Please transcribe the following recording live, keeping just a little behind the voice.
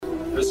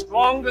The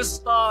strongest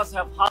stars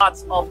have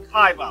hearts of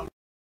Kyber.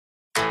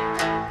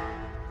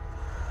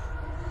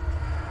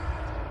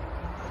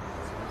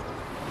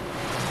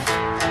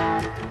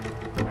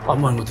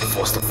 I'm one with the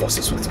Force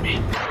is with me.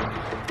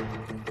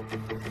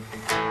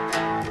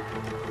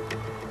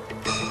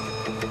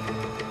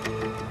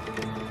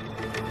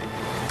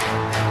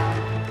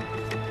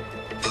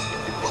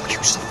 We'll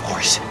use the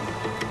Force.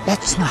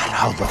 That's not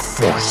how the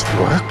Force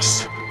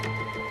works.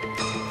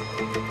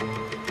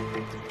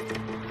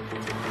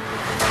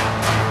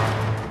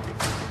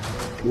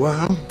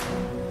 Well,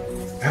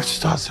 let's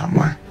start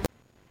somewhere.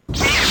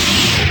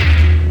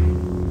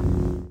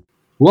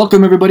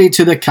 Welcome, everybody,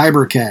 to the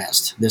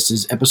Kybercast. This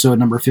is episode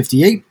number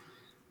 58,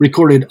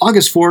 recorded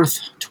August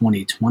 4th,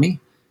 2020.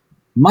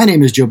 My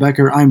name is Joe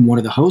Becker. I'm one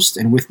of the hosts,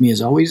 and with me,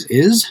 as always,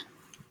 is...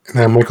 And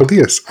I'm Michael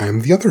Diaz.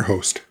 I'm the other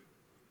host.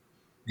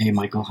 Hey,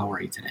 Michael. How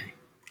are you today?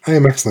 I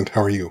am excellent.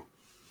 How are you?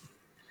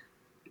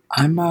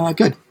 I'm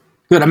good.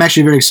 Good. I'm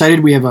actually very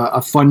excited. We have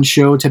a fun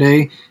show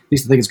today. At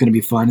least I think it's going to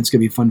be fun. It's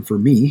going to be fun for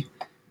me,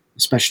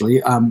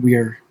 especially. We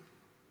are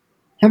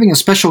having a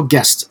special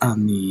guest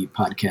on the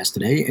podcast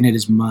today, and it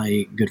is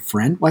my good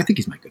friend. Well, I think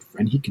he's my good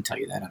friend. He can tell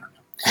you that. I don't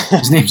know.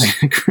 His name's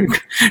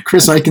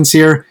Chris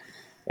Eichenseer.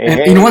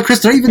 Hey. You know what, Chris?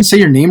 Did I even say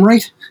your name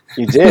right?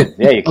 You did.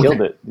 Yeah, you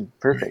killed it.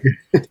 Perfect.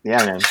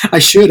 Yeah, man. I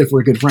should if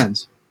we're good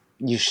friends.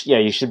 You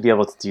should be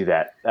able to do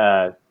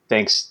that.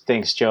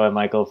 Thanks, Joe and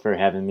Michael, for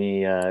having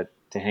me to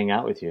hang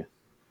out with you.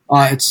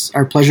 It's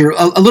our pleasure.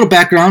 A little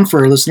background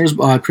for our listeners.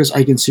 Chris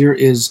Eichenseer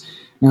is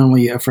not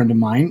only a friend of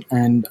mine,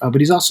 but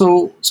he's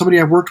also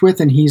somebody I've worked with,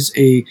 and he's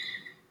a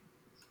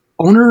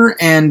owner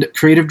and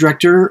creative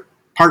director,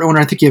 part owner.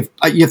 I think you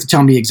have to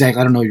tell me exactly.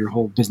 I don't know your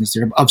whole business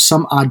there. Of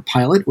Some Odd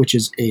Pilot, which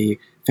is a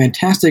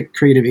fantastic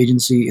creative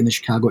agency in the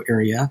Chicago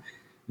area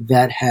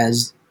that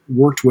has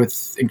worked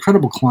with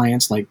incredible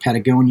clients like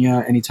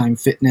Patagonia, Anytime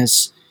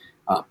Fitness,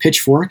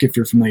 Pitchfork, if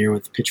you're familiar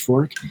with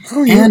Pitchfork,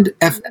 and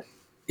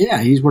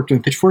he's worked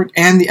with Pitchfork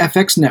and the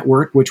FX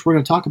Network, which we're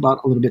going to talk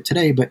about a little bit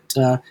today. But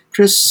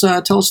Chris,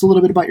 tell us a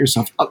little bit about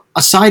yourself.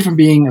 Aside from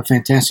being a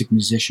fantastic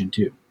musician,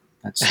 too,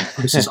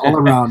 this is all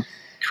around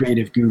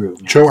creative guru.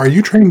 Joe, are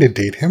you trying to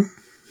date him?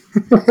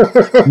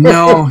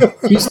 No,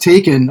 he's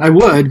taken. I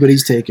would, but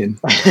he's taken.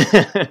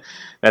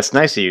 That's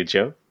nice of you,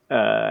 Joe.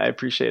 I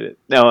appreciate it.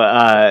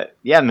 No,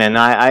 yeah, man.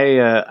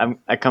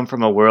 I come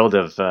from a world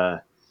of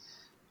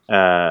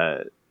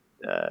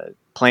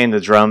playing the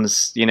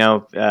drums. You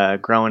know,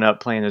 growing up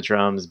playing the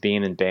drums,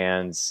 being in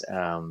bands,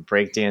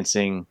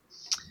 breakdancing,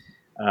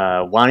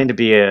 wanting to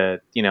be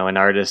an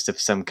artist of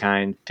some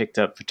kind. Picked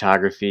up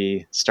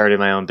photography. Started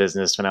my own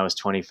business when I was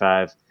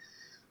 25,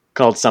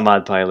 called Some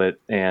Odd Pilot,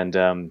 and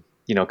kind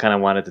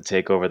of wanted to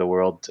take over the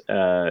world,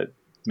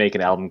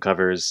 making album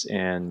covers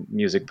and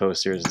music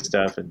posters and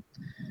stuff. And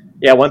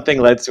yeah, one thing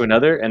led to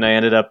another, and I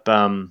ended up,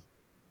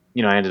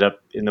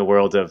 in the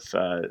world of,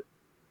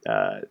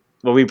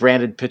 we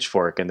branded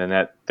Pitchfork, and then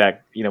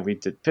that we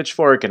did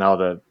Pitchfork and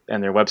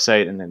and their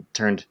website, and then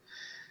turned,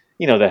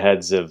 the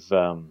heads of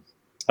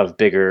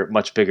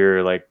much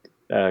bigger, like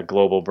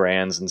global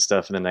brands and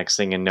stuff. And the next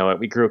thing you know it,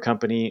 we grew a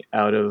company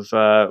out of,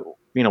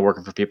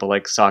 working for people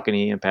like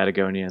Saucony and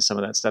Patagonia and some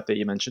of that stuff that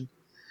you mentioned.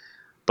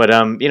 But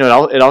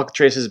it all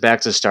traces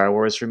back to Star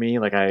Wars for me.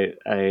 Like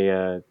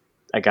I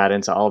got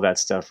into all that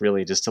stuff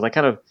really just to like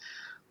kind of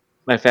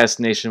my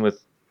fascination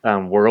with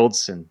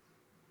worlds and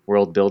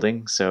world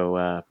building.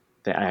 So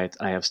I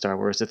have Star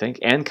Wars to thank,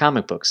 and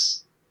comic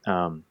books.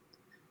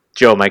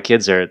 Joe, my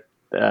kids are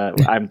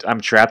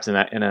I'm trapped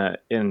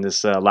in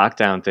this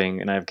lockdown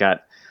thing, and I've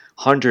got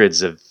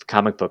hundreds of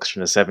comic books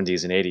from the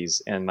 70s and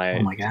 80s, and my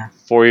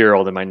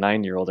 4-year-old and my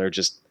 9-year-old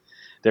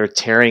they're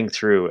tearing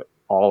through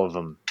all of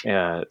them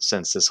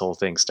since this whole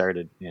thing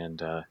started,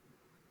 and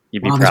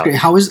you'd be proud. That's great.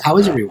 How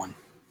is everyone?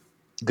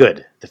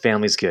 Good. The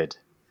family's good.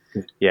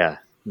 Yeah,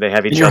 they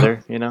have each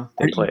other.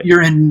 They play.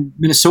 You're in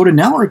Minnesota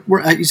now, or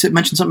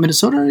mentioned something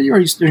Minnesota, or you're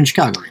in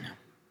Chicago right now?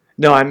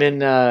 No, I'm in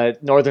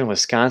northern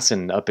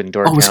Wisconsin, up in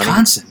Door County.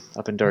 Wisconsin.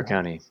 Up in Door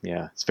County.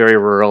 Yeah, it's very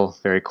rural,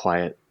 very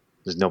quiet.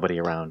 There's nobody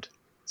around.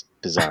 It's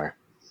bizarre.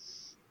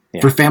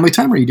 Yeah. For family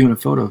time, or are you doing a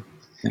photo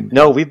thing?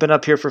 No, we've been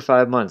up here for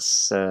 5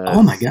 months.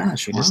 Oh my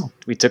gosh!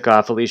 We took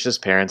off. Alicia's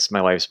parents,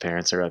 my wife's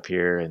parents, are up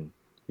here, and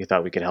we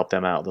thought we could help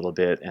them out a little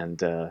bit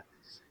and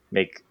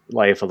make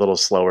life a little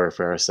slower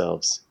for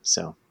ourselves.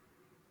 So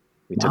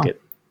we took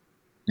it.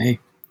 Hey,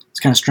 it's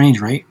kind of strange,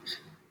 right?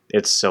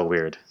 It's so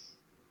weird.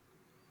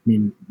 I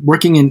mean,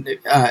 working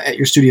at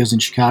your studios in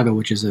Chicago,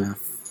 which is a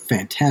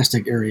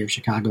fantastic area of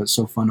Chicago. It's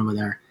so fun over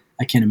there.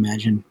 I can't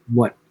imagine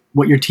what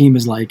your team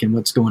is like and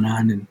what's going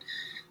on,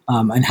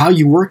 and how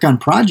you work on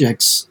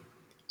projects,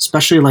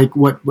 especially like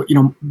what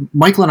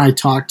Michael and I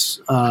talked.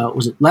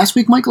 Was it last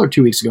week, Michael, or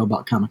 2 weeks ago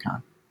about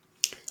Comic-Con?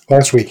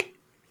 Last week.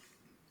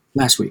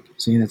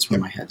 See, that's where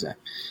my head's at.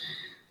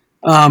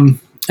 And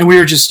we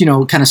were just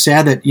kind of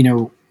sad that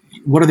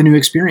what are the new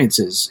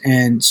experiences?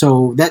 And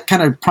so that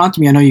kind of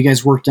prompted me. I know you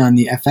guys worked on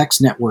the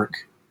FX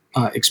Network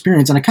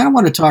experience, and I kind of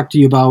want to talk to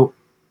you about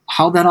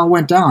how that all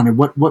went down and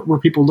what were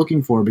people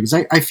looking for, because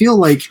I feel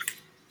like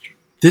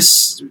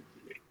this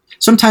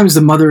sometimes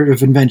the mother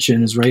of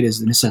invention is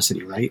the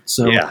necessity, right?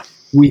 So Yeah.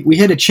 we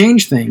had to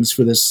change things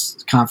for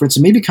this conference,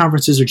 and maybe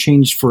conferences are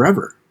changed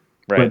forever.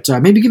 Right.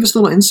 But maybe give us a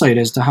little insight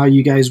as to how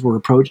you guys were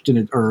approached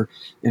and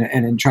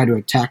try to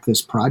attack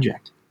this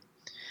project.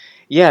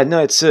 Yeah,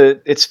 no,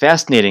 it's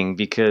fascinating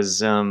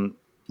because I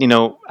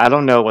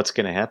don't know what's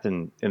going to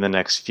happen in the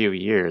next few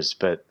years,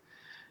 but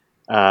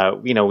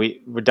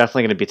we're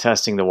definitely going to be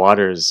testing the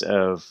waters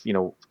of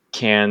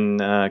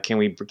can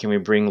we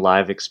bring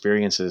live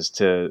experiences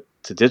to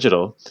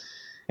digital,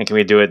 and can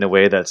we do it in a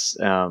way that's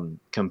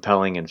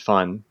compelling and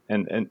fun,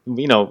 and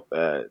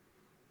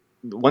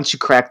once you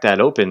crack that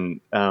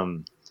open, I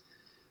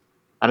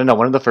don't know.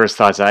 One of the first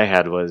thoughts I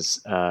had was,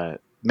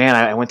 man,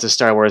 I went to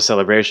Star Wars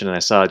Celebration and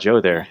I saw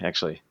Joe there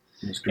actually,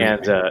 That's great.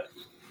 and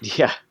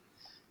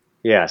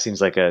yeah,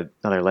 seems like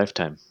another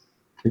lifetime.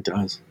 It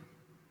does.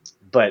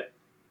 But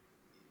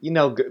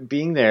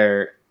being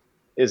there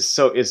I was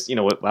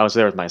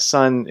there with my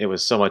son. It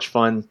was so much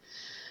fun.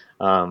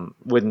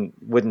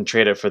 Wouldn't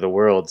trade it for the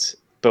world.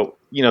 But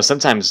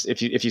sometimes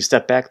if you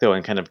step back though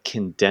and kind of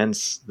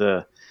condense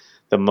the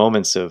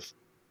moments of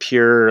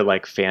pure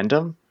like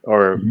fandom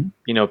or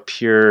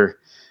pure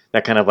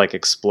that kind of like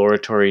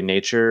exploratory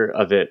nature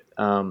of it,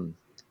 and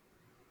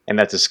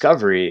that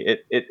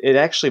discovery, it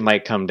actually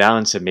might come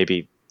down to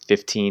maybe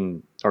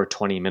 15 or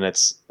 20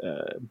 minutes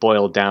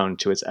boiled down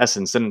to its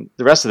essence, and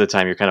the rest of the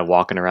time you're kind of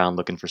walking around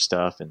looking for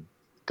stuff and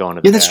going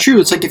to the that's bathroom.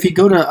 true. It's like if you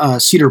go to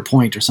Cedar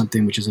Point or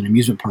something, which is an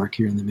amusement park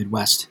here in the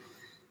Midwest.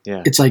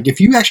 Yeah, it's like if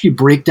you actually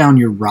break down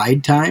your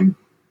ride time,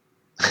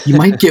 you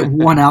might get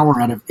 1 hour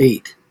out of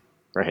 8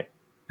 right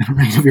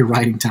of your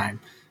riding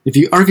time. If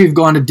you've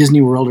gone to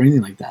Disney World or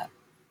anything like that.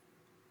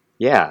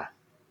 Yeah,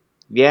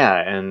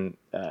 and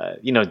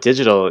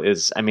digital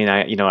is. I mean,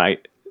 I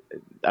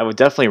would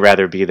definitely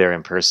rather be there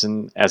in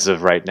person as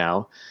of right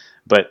now,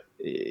 but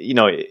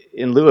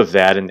in lieu of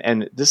that,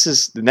 and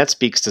that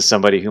speaks to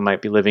somebody who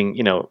might be living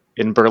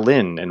in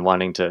Berlin and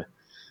wanting to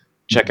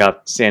check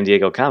out San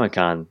Diego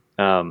Comic-Con.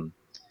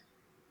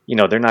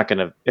 They're not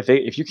gonna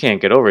if you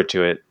can't get over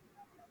to it.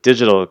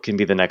 Digital can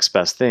be the next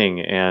best thing,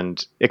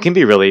 and it can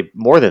be really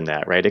more than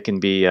that, right? It can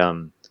be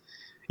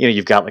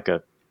you've got like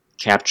a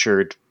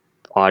captured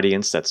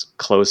audience that's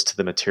close to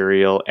the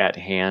material at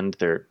hand.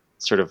 They're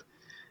sort of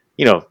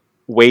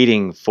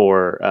waiting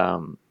for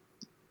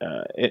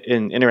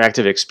an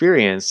interactive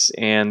experience,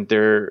 and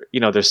they're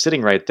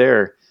sitting right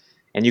there,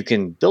 and you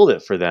can build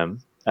it for them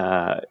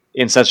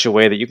in such a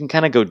way that you can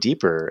kind of go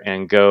deeper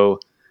and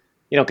go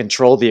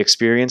control the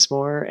experience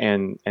more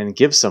and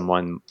give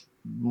someone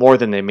more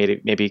than they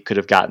maybe could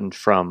have gotten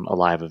from a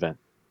live event.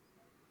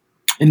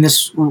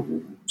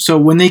 So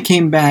when they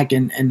came back,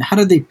 and how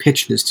did they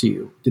pitch this to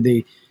you? Did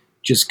they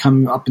just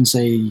come up and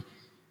say,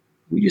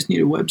 we just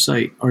need a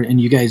website, and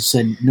you guys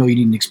said, no, you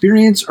need an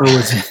experience, or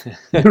was it,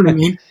 you know what I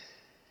mean?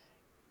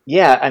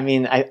 Yeah, I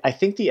mean, I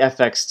think the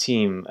FX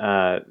team,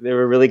 they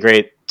were really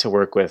great to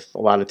work with. A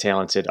lot of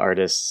talented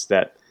artists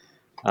that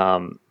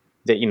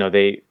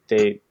they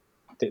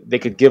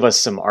could give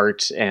us some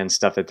art and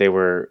stuff that they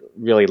were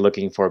really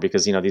looking for,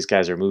 because these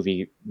guys are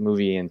movie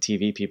and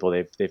TV people.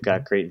 They've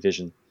got great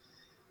vision.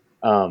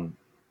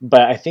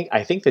 But I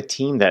think the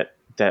team that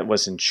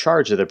was in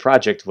charge of the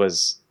project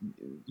was,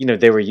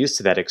 they were used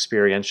to that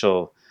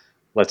experiential,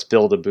 let's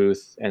build a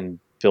booth and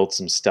build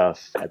some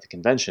stuff at the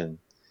convention.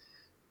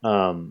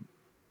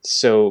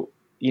 So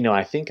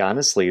I think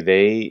honestly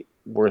they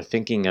were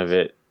thinking of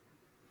it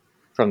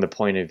from the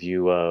point of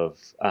view of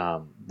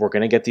we're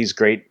going to get these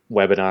great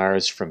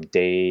webinars from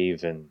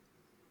Dave, and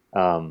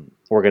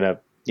we're going to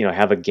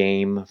have a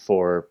game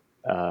for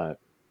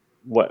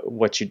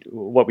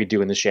what we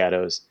do in the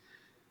shadows,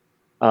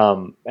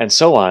 and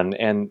so on,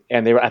 and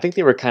I think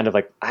they were kind of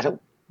like,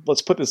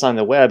 let's put this on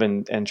the web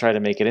and try to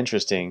make it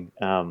interesting.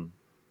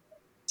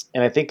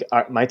 And I think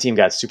my team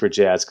got super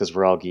jazzed because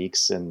we're all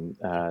geeks and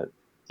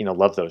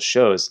love those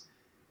shows,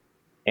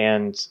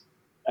 and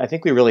I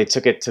think we really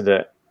took it to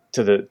the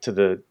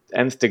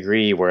nth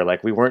degree, where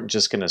like we weren't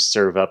just going to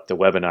serve up the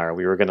webinar.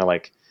 We were going to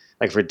like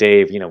for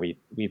Dave,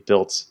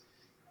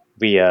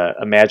 we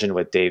imagined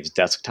what Dave's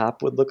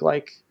desktop would look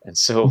like, and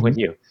so when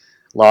you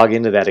log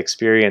into that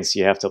experience,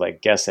 you have to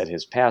like guess at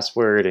his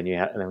password, and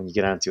then when you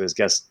get onto his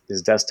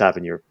desktop,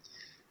 and you're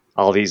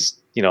all these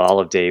all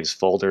of Dave's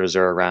folders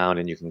are around,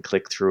 and you can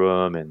click through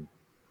them. And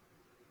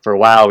for a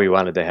while, we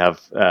wanted to have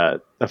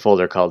a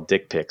folder called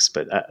Dick Pics,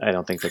 but I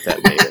don't think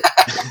that made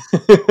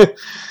it.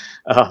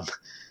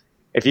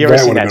 If you ever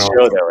seen that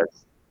show, though,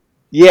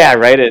 yeah,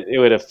 right. It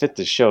would have fit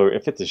the show.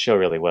 It fit the show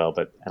really well,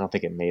 but I don't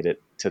think it made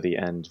it to the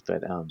end.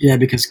 But yeah,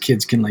 because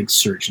kids can like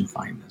search and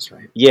find this,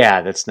 right?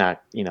 Yeah, that's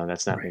not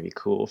right. Maybe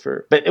cool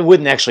for, but it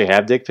wouldn't actually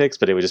have dick pics,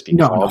 but it would just be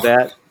called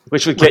that,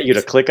 which would get you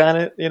to click on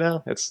it.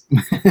 It's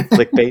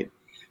clickbait.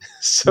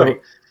 So,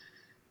 right.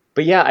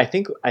 But yeah, I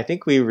think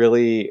we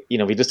really,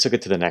 we just took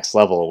it to the next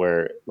level,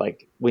 where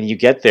like when you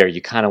get there,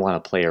 you kind of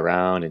want to play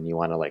around and you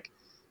want to like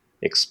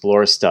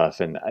explore stuff.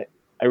 And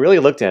I really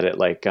looked at it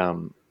like,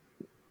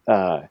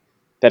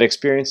 that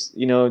experience,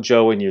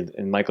 Joe, when you're,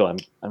 and Michael,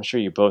 I'm sure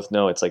you both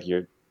know, it's like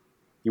you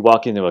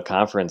walk into a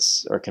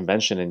conference or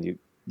convention and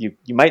you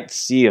might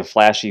see a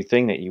flashy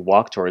thing that you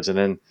walk towards, and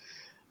then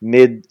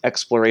mid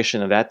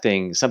exploration of that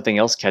thing, something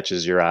else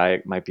catches your eye.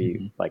 It might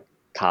be like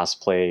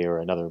cosplay or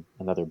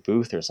another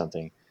booth or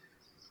something.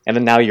 And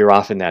then now you're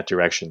off in that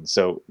direction.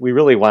 So we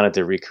really wanted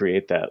to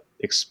recreate that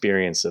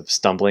experience of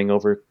stumbling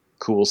over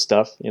cool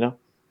stuff,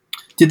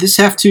 Did this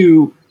have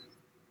to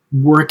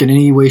work in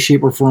any way,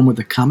 shape, or form with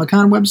the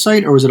Comic-Con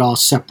website, or was it all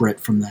separate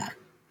from that?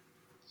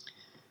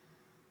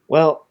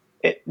 Well,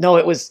 it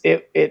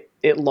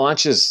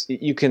launches.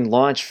 You can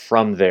launch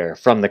from there,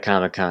 from the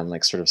Comic-Con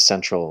like sort of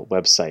central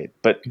website.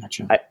 But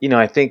Gotcha.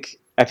 I think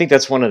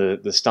that's one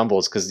of the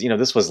stumbles, because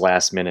this was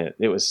last minute.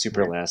 It was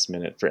super last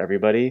minute for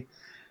everybody.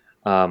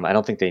 I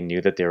don't think they knew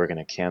that they were going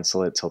to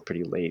cancel it till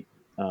pretty late.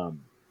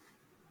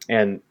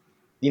 And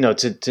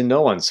to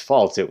no one's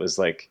fault, it was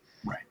like,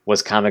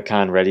 was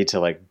Comic-Con ready to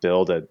like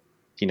build a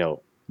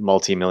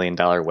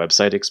multi-million-dollar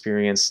website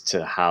experience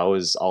to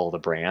house all the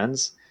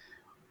brands?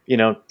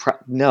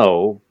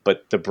 No,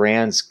 but the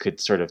brands could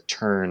sort of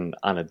turn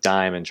on a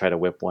dime and try to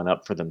whip one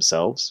up for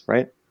themselves,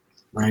 right?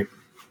 Right.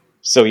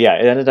 So yeah,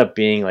 it ended up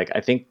being like,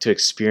 I think to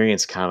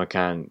experience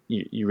Comic-Con,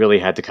 you really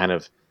had to kind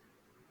of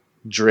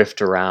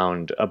drift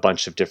around a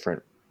bunch of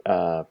different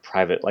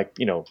private, like,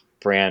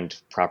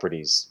 brand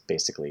properties,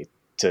 basically,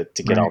 to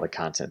get all the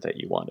content that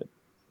you wanted.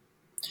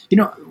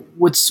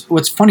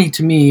 What's funny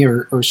to me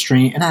or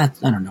strange, and I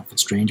don't know if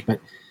it's strange, but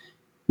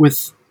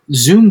with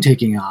Zoom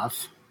taking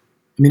off,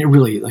 I mean, it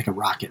really, like a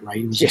rocket, right?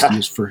 It was just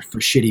used for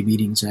shitty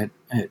meetings at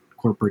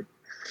corporate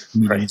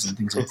meetings and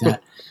things like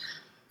that.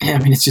 I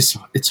mean,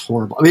 it's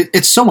horrible. I mean,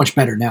 it's so much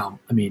better now.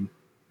 I mean,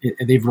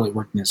 they've really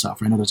worked in this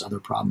software. I know there's other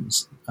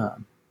problems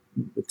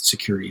with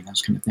security and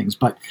those kind of things.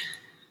 But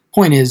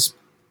point is,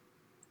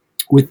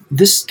 with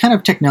this kind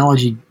of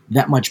technology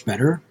that much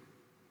better,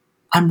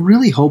 I'm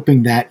really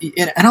hoping that,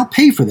 and I'll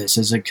pay for this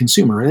as a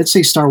consumer. Let's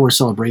say Star Wars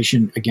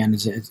Celebration, again,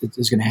 is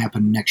going to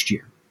happen next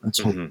year. Let's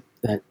hope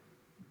that,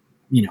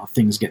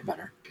 things get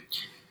better.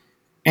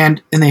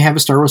 And they have a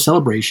Star Wars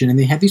Celebration, and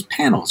they have these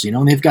panels,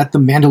 and they've got the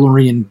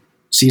Mandalorian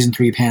Season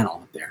 3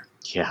 panel up there.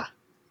 Yeah.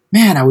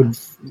 Man,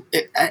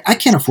 I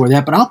can't afford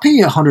that, but I'll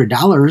pay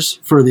 $100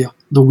 for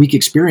the week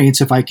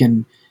experience if I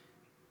can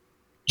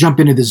jump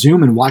into the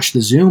Zoom and watch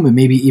the Zoom and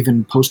maybe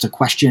even post a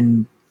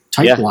question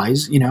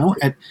type-wise,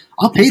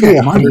 I'll pay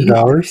that money.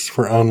 $100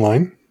 for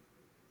online?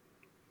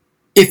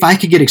 If I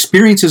could get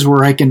experiences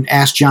where I can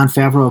ask Jon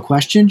Favreau a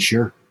question,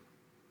 sure.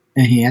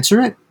 And he answer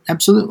it,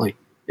 absolutely.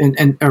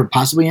 And or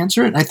possibly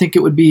answer it. I think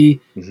it would be,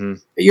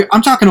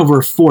 I'm talking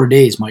over 4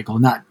 days, Michael,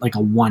 not like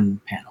a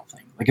one panel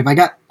thing. Like if I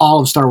got all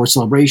of Star Wars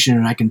Celebration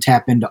and I can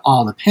tap into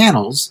all the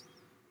panels,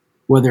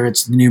 whether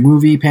it's the new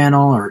movie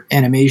panel or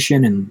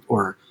animation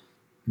or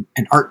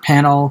an art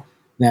panel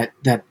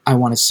that I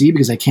want to see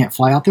because I can't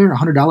fly out there,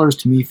 $100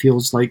 to me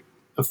feels like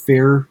a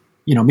fair,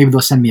 maybe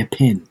they'll send me a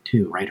pin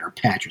too, right? Or a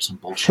patch or some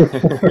bullshit.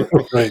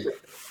 Right.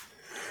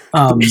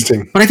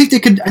 Interesting. But I think they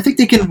can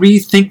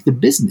rethink the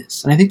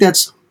business. And I think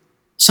that's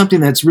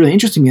something that's really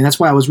interesting to me. And that's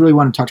why I was really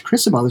wanting to talk to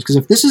Chris about this, because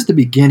if this is the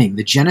beginning,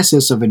 the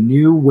genesis of a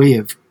new way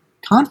of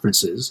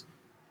conferences,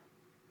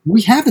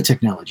 we have the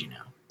technology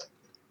now.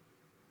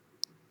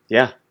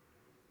 Yeah.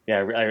 Yeah,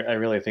 I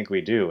really think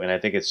we do. And I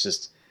think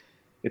it's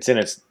in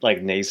its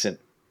like nascent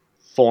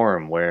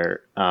form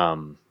where,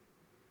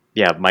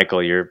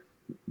 Michael, your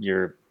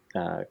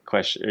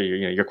question,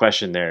 your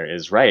question there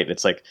is right.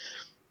 It's like,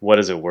 what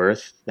is it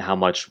worth? How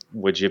much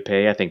would you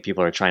pay? I think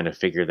people are trying to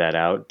figure that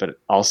out, but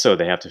also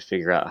they have to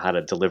figure out how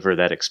to deliver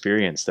that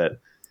experience that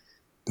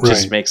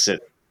just makes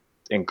it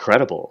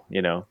incredible,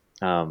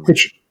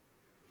 Which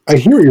I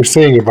hear what you're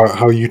saying about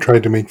how you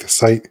tried to make the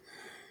site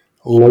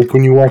like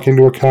when you walk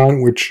into a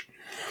con, which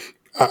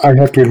I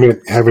have to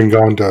admit, having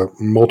gone to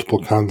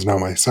multiple cons now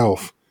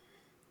myself,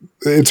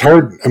 it's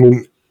hard. I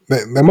mean,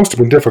 that must have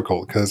been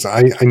difficult because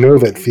I know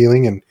that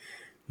feeling. And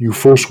you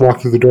first walk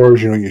through the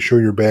doors, you show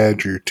your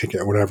badge or your ticket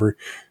or whatever.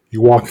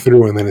 You walk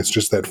through, and then it's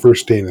just that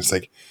first day, and it's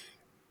like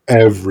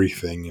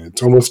everything. And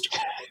it's almost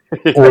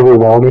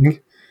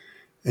overwhelming.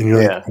 And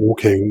you're like,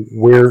 okay,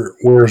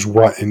 where's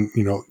what? And,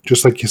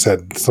 just like you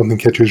said, something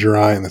catches your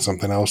eye and then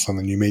something else, and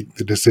then you make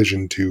the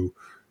decision to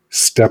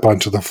step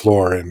onto the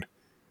floor and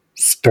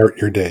start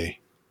your day.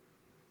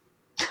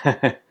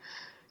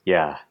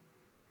 Yeah,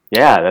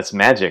 that's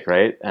magic,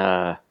 right?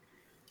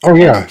 Oh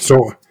yeah,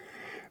 so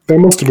that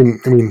must have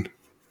been.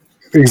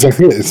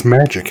 Exactly, it's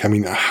magic. I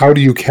mean, how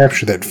do you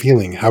capture that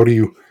feeling? How do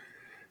you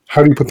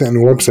put that on a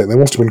website? That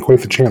must have been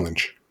quite the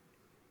challenge.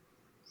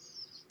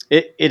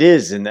 It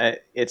is, and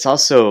it's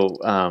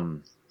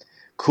also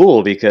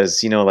cool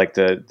because like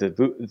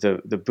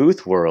the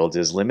booth world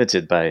is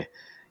limited by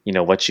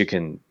what you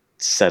can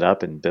set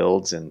up and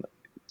build and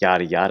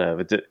yada yada.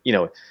 But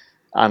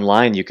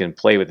online you can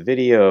play with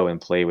video and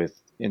play with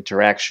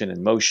interaction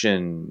and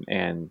motion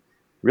and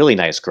really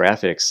nice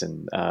graphics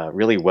and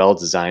really well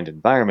designed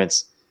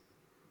environments.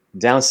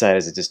 Downside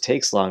is it just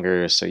takes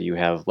longer, so you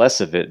have less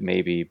of it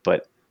maybe,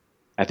 but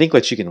I think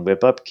what you can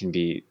whip up can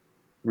be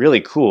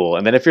really cool.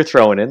 And then if you're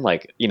throwing in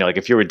like, you know, like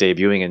if you were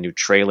debuting a new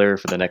trailer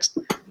for the next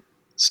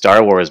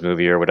Star Wars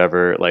movie or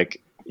whatever,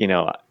 like, you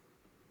know,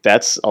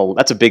 that's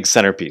a big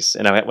centerpiece.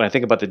 And when I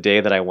think about the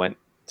day that I went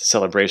to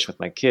Celebration with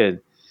my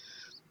kid,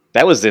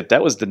 that was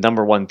the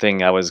number one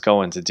thing I was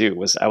going to do,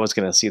 was I was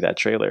going to see that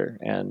trailer.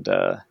 And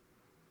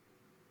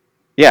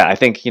yeah, I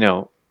think, you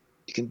know,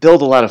 you can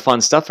build a lot of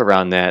fun stuff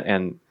around that.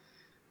 And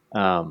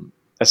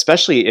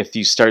especially if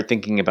you start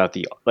thinking about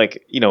the,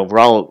 like, you know, we're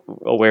all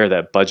aware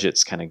that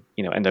budgets kind of,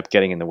 you know, end up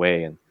getting in the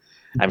way. And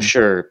I'm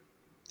sure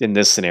in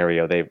this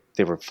scenario,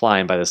 they were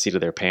flying by the seat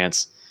of their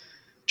pants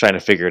trying to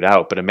figure it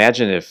out. But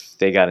imagine if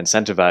they got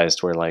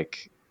incentivized where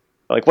like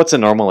what's a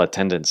normal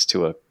attendance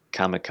to a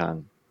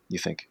Comic-Con, you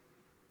think?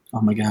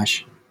 Oh my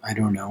gosh, I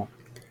don't know.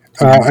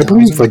 I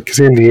believe like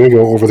San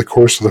Diego, over the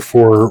course of the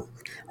 4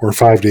 or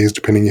 5 days,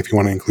 depending if you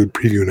want to include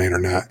preview night or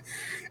not,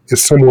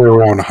 is somewhere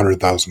around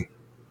 100,000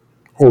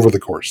 over the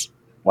course.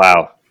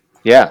 Wow.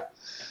 Yeah.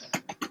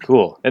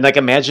 Cool. And like,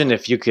 imagine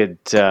if you could,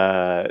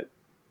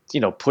 you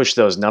know, push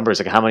those numbers.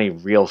 Like, how many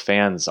real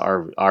fans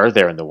are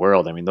there in the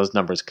world? I mean, those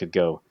numbers could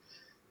go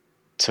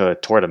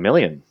toward 1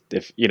 million,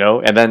 if you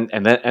know. And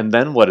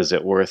then what is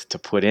it worth to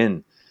put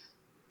in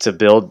to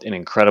build an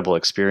incredible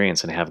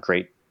experience and have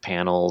great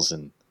panels?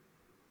 And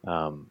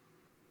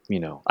you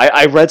know,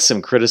 I read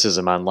some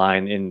criticism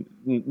online, and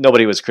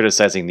nobody was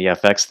criticizing the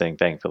FX thing,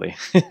 thankfully.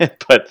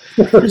 But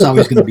there's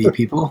always going to be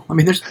people. I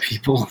mean, there's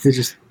people. They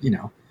just, you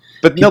know,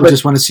 but people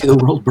just want to see the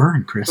world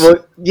burn, Chris.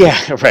 Well,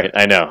 yeah, right.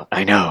 I know.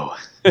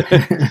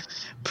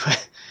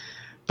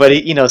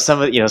 But you know,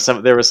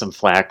 there was some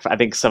flack. I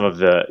think some of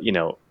the, you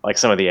know, like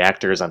some of the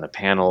actors on the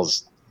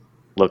panels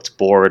looked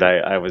bored.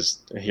 I was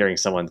hearing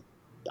someone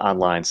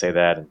online say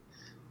that, and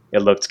it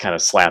looked kind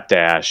of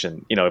slapdash.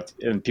 And you know,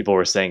 and people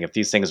were saying, if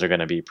these things are going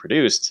to be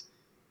produced,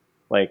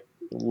 like,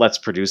 let's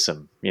produce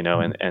them, you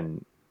know,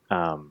 and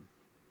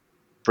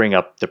bring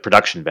up the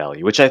production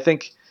value. Which I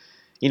think,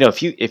 you know,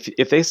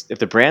 if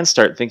the brands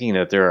start thinking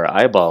that there are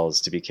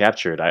eyeballs to be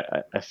captured,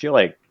 I feel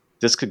like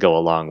this could go a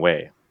long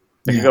way.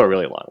 It could go a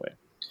really long way.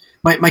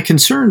 My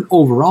concern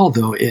overall,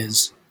 though,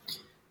 is,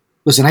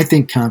 listen, I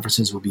think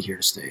conferences will be here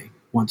to stay.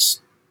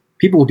 Once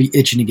people will be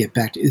itching to get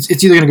back to, it's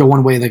either going to go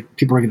one way, like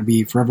people are going to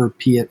be forever,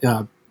 you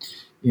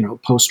know,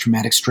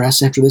 post-traumatic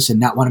stress after this and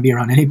not want to be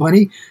around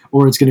anybody,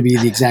 or it's going to be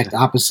the exact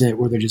opposite,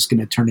 where they're just going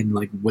to turn into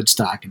like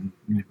Woodstock and,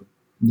 you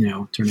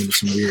know, turn into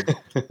some weird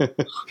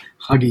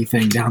huggy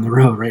thing down the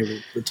road, right?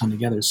 We're done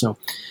together. So,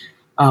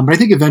 but I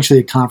think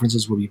eventually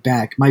conferences will be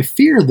back. My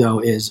fear, though,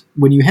 is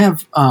when you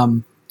have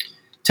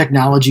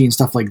technology and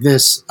stuff like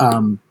this,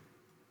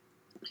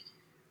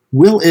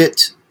 will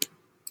it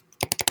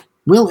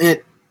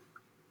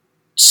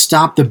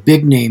stop the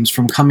big names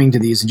from coming to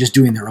these and just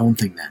doing their own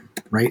thing then,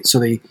 right? So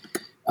they,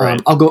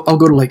 right. I'll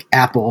go to like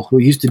Apple, who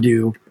used to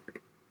do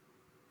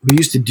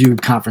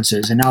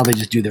conferences, and now they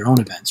just do their own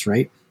events,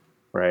 right?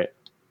 Right.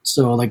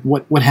 So like,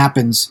 what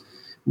happens?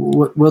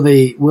 Will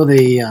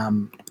they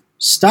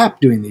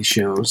stop doing these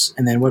shows,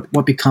 and then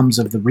what becomes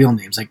of the real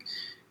names? Like,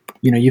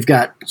 you know, you've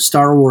got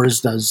Star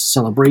Wars does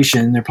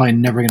Celebration. They're probably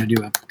never going to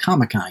do a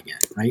Comic-Con again,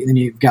 right? And then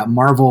you've got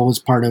Marvel as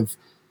part of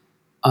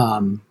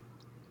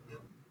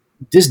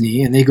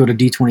Disney, and they go to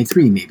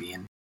D23 maybe.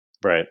 And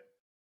right.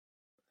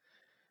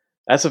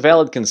 That's a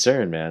valid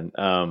concern, man.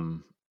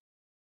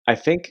 I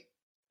think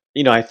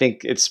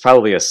it's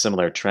probably a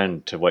similar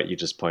trend to what you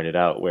just pointed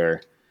out,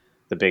 where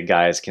the big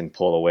guys can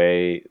pull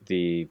away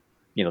the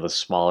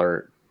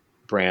smaller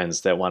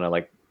brands that want to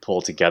like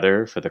pull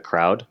together for the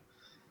crowd.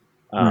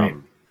 Right.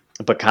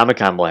 But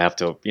Comic-Con will have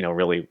to, you know,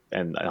 really,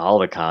 and all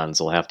the cons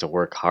will have to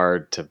work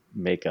hard to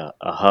make a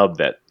hub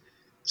that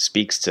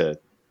speaks to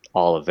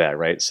all of that,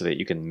 right? So that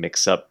you can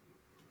mix up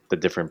the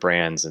different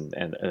brands and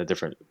the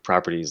different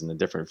properties and the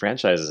different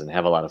franchises and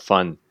have a lot of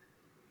fun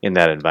in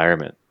that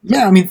environment.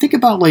 Yeah, I mean, think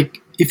about like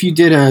if you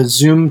did a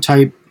Zoom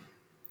type.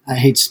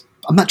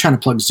 I'm not trying to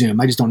plug Zoom.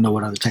 I just don't know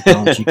what other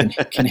technology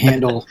can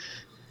handle.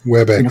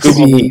 WebEx,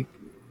 Google Meet.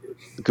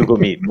 Google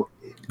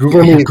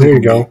Meet. There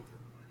you go.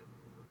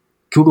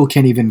 Google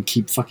can't even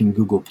keep fucking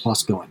Google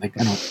Plus going. Like,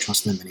 I don't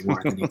trust them anymore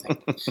with anything.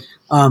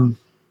 I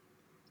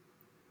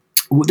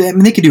mean,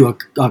 they could do a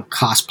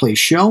cosplay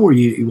show where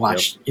you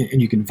watch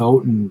and you can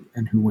vote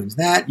and who wins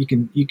that. You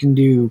can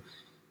do.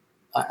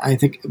 I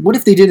think. What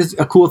if they did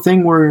a cool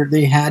thing where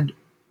they had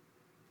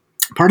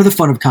part of the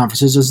fun of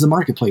conferences is the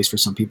marketplace for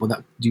some people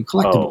that do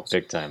collectibles. Oh,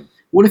 big time.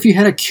 What if you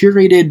had a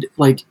curated,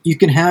 like, you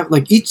can have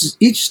like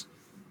each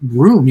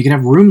room, you can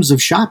have rooms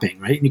of shopping,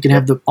 right? And you can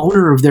have the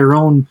owner of their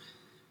own.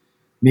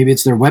 Maybe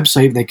it's their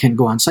website. They can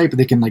go on site, but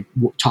they can like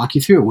talk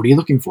you through it. What are you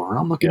looking for?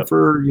 I'm looking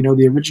for, you know,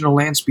 the original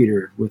land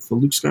speeder with the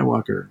Luke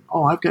Skywalker.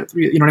 Oh, I've got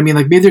 3. You know what I mean?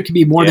 Like, maybe there could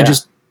be more than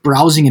just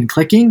browsing and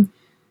clicking.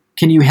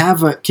 Can you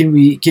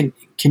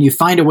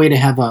find a way to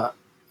have a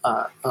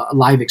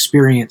live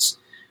experience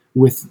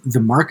with the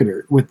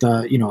marketer, with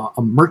the, you know,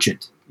 a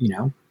merchant? You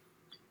know,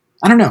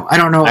 I don't know.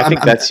 I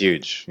think that's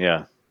huge.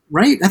 Yeah.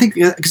 Right. I think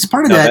because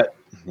part of that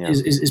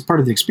is part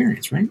of the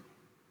experience, right?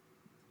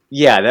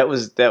 Yeah, that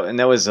was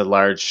a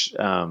large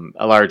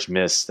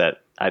miss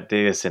that I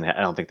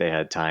don't think they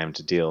had time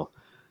to deal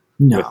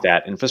No. with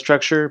that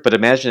infrastructure. But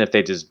imagine if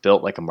they just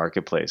built like a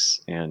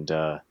marketplace, and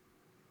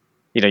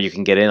you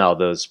can get in, all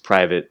those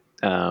private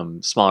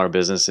smaller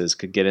businesses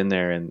could get in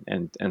there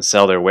and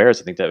sell their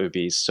wares. I think that would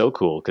be so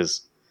cool,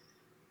 because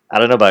I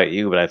don't know about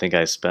you, but I think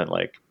I spent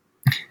like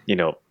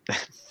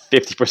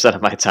 50%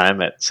 of my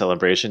time at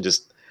Celebration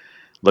just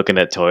looking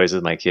at toys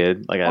with my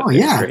kid. Like, Oh, it was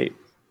yeah. great.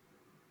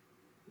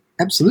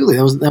 Absolutely,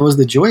 that was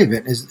the joy of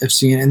it, of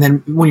seeing. And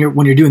then when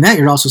you're doing that,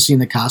 you're also seeing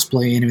the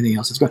cosplay and everything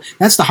else.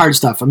 That's the hard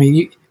stuff. I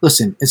mean,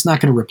 listen, it's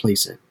not going to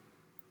replace it.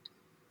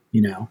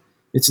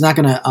 It's not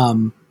going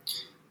to.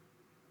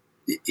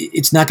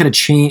 It's not going to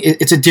change.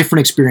 It's a different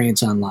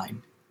experience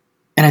online,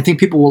 and I think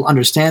people will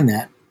understand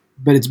that.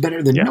 But it's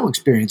better than no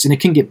experience, and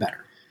it can get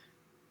better.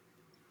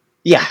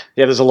 Yeah.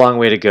 There's a long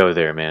way to go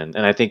there, man.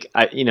 And I think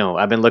I've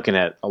been looking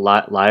at a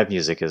lot live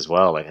music as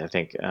well. Like, I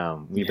think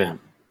we've been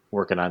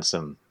working on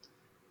some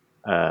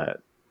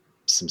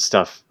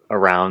stuff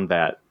around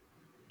that,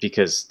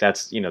 because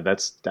that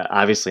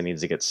obviously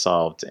needs to get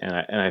solved.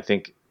 And I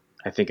think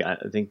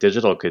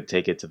digital could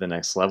take it to the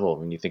next level.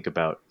 When you think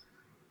about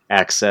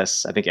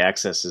access, I think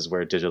access is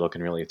where digital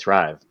can really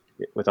thrive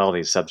with all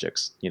these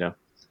subjects.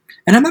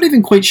 And I'm not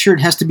even quite sure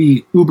it has to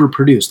be uber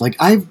produced. Like,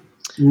 I've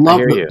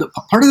loved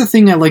part of the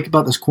thing I like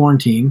about this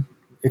quarantine,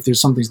 if there's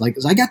something like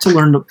this, I got to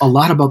learn a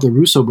lot about the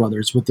Russo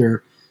brothers with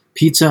their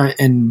pizza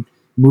and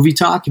movie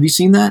talk. Have you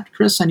seen that,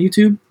 Chris, on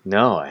YouTube?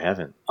 No, I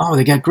haven't. Oh,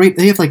 they got great.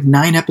 They have like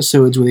 9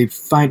 episodes where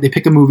they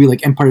pick a movie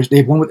like Empire. They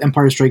have one with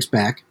Empire Strikes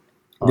Back.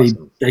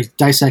 Awesome. They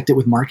dissect it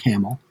with Mark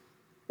Hamill.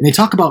 And they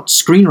talk about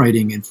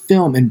screenwriting and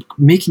film and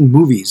making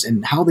movies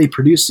and how they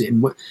produce it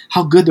and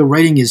how good the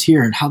writing is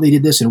here and how they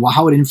did this and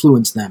how it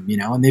influenced them,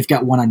 And they've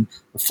got one on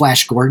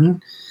Flash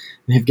Gordon.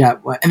 And they've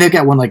got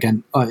one like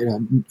on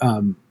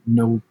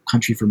No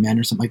Country for Men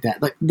or something like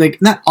that.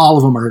 Like not all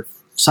of them are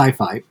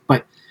sci-fi,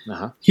 but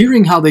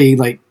hearing how they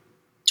like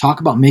talk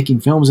about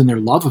making films and their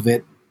love of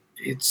it,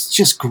 it's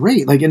just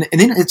great. Like, and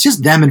then it's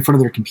just them in front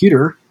of their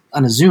computer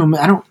on a Zoom.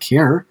 I don't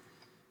care,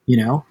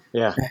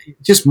 Yeah.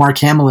 Just Mark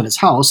Hamill at his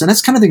house. And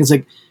that's kind of thing. It's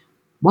like,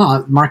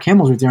 wow, Mark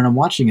Hamill's right there and I'm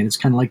watching it. It's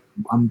kind of like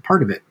I'm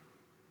part of it.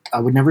 I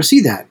would never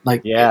see that.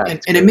 Like,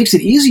 and it makes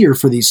it easier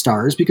for these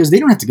stars because they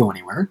don't have to go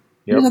anywhere.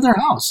 They're at their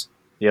house.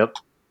 Yep.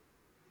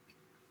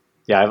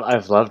 Yeah,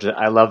 I've loved it.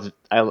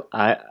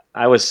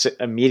 I was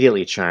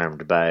immediately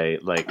charmed by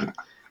like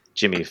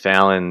Jimmy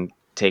Fallon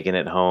taking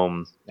it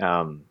home.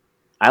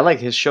 I like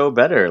his show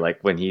better, like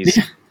when he's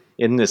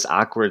in this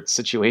awkward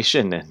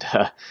situation, and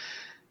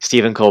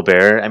Stephen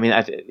Colbert. I mean,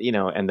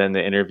 and then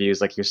the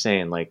interviews, like you're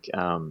saying, like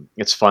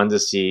it's fun to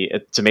see.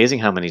 It's amazing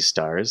how many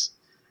stars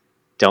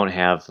don't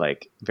have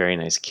like very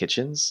nice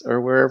kitchens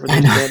or wherever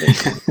they're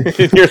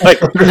standing. You're like,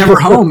 they're never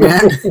home,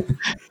 man.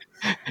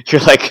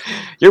 You're like,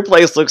 your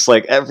place looks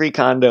like every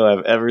condo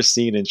I've ever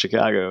seen in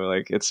Chicago.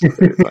 Like, it's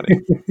very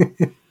funny.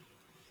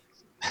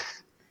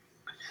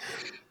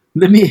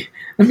 Let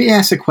me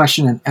ask a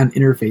question on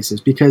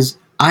interfaces, because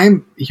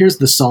here's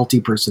the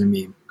salty person in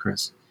me,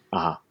 Chris.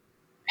 Uh-huh.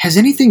 Has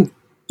anything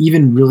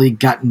even really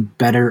gotten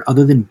better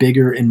other than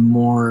bigger and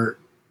more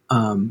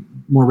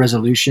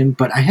resolution?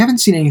 But I haven't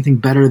seen anything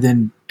better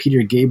than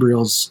Peter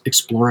Gabriel's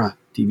Explora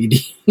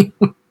DVD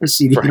or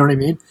CD. Right. You know what I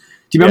mean?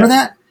 Do you remember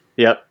that?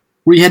 Yep.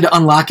 Where you had to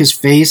unlock his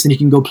face and you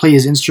can go play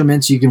his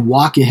instruments. You can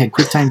walk. You had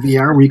QuickTime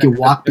VR where you could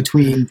walk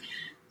between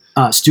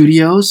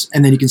studios,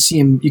 and then you can see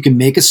him. You can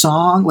make a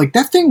song. Like,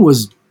 that thing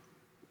was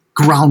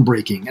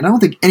groundbreaking, and I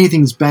don't think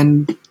anything's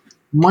been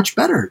much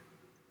better,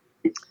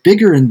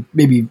 bigger, and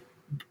maybe,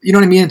 you know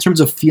what I mean, in terms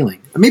of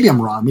feeling. Maybe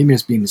I'm wrong. Maybe I'm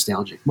just being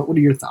nostalgic. What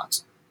are your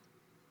thoughts?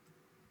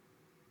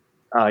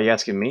 You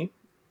asking me?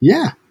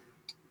 Yeah.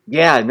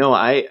 Yeah. No.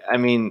 I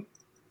mean,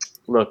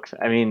 look.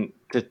 I mean,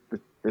 the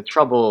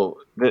trouble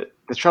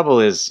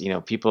is,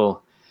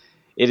 people.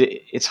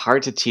 It's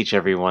hard to teach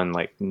everyone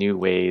like new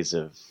ways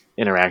of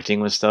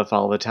interacting with stuff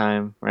all the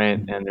time, right?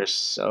 Mm-hmm. And there's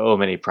so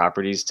many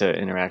properties to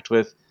interact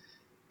with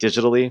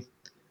digitally.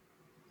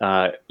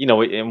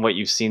 And what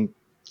you've seen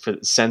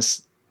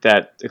since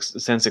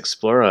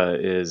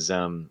Explora is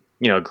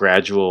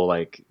gradual,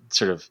 like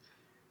sort of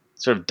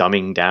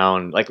dumbing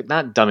down, like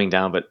not dumbing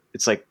down, but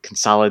it's like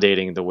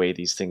consolidating the way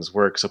these things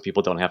work, so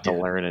people don't have to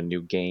learn a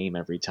new game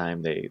every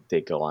time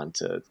they go on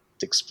to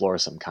explore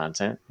some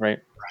content, right?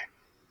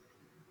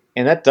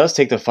 And that does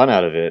take the fun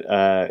out of it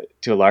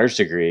to a large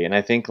degree. And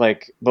I think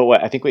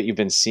what you've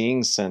been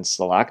seeing since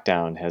the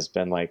lockdown has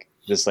been like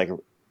this like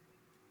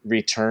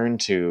return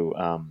to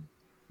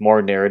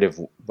more narrative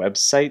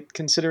website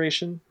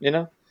consideration.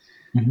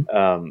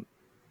 Mm-hmm.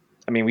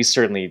 I mean, we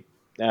certainly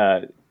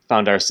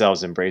found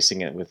ourselves embracing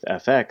it with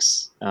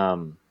FX.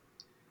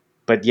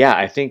 But yeah,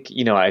 I think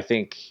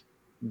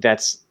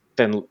that's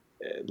been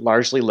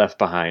largely left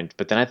behind.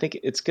 But then I think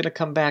it's going to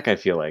come back. I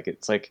feel like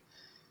it's like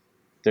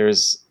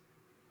there's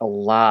a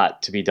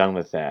lot to be done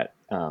with that.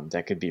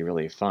 That could be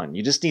really fun.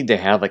 You just need to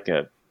have like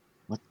a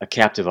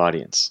captive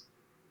audience.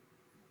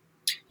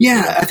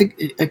 Yeah, I think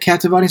a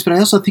captive audience, but I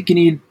also think you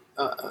need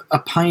a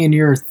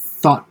pioneer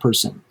thought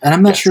person. And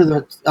I'm not sure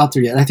that's out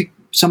there yet. I think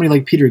somebody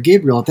like Peter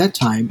Gabriel at that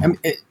time. I mean,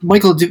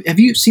 Michael, have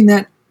you seen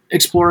that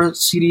Explorer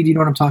CD? Do you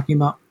know what I'm talking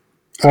about?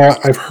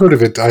 I've heard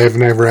of it. I have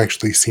never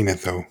actually seen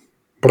it, though.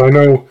 But I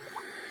know,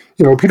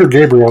 Peter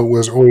Gabriel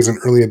was always an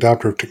early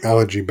adopter of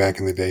technology back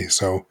in the day,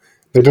 so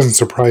that doesn't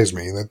surprise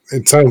me.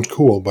 It sounds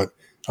cool, but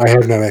I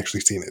have not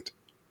actually seen it.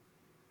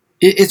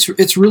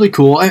 It's really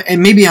cool,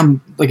 and maybe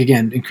I'm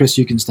again, and Chris,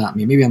 you can stop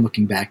me. Maybe I'm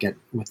looking back at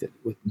with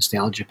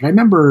nostalgia, but I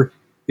remember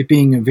it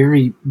being a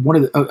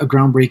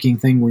groundbreaking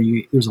thing where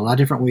there's a lot of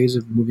different ways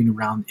of moving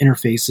around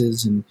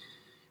interfaces, and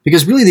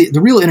because really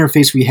the real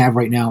interface we have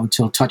right now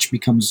until touch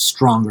becomes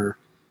stronger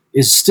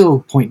is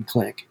still point and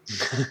click,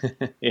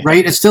 yeah.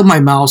 Right? It's still my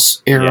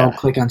mouse arrow,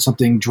 click on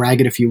something,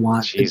 drag it if you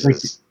want.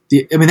 Jesus.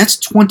 That's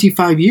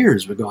 25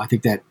 years ago. I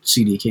think that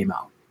CD came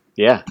out.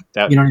 Yeah,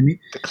 you know what I mean.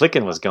 The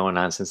clicking was going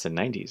on since the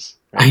 90s.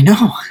 Right? I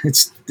know,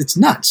 it's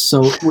nuts.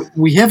 So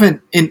we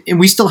haven't, and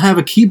we still have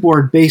a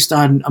keyboard based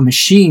on a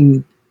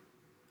machine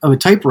of a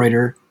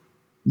typewriter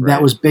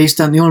that was based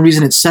on, the only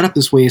reason it's set up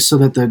this way is so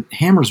that the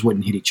hammers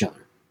wouldn't hit each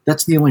other.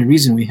 That's the only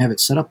reason we have it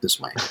set up this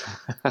way.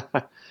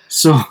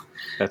 So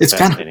it's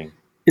kind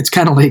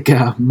of like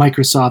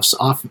Microsoft's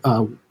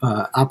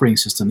operating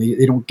system.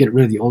 They don't get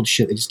rid of the old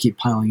shit. They just keep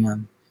piling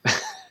on.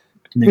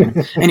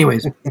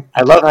 Anyways,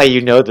 I love how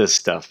you know this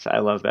stuff. I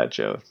love that,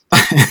 Joe.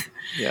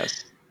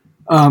 Yes.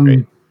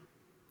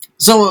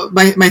 So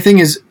my thing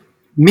is,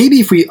 maybe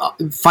if we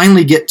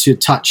finally get to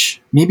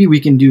touch, maybe we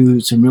can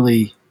do some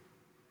really,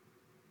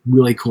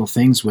 really cool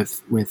things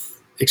with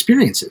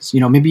experiences.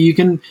 Maybe you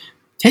can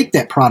take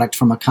that product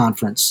from a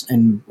conference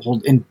and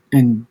hold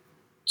and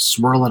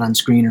swirl it on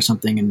screen or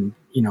something, and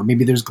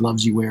maybe there's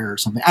gloves you wear or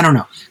something. I don't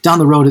know. Down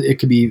the road, it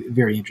could be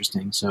very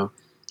interesting. So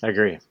I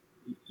agree.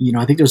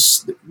 I think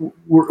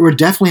we're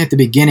definitely at the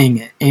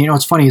beginning. And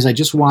what's funny is I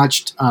just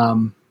watched.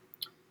 It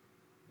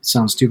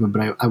sounds stupid,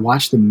 but I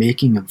watched the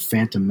making of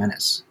Phantom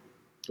Menace.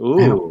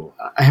 Ooh.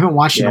 I haven't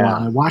watched it in a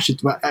while. I watched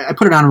it. I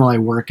put it on while I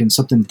work, and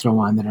something to throw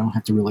on that I don't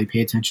have to really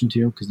pay attention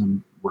to because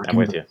I'm working. I'm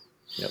with you.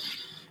 Yep.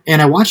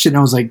 And I watched it, and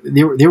I was like,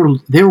 they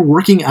were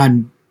working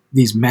on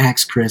these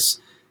Macs, Chris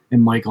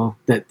and Michael,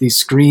 that these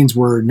screens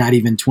were not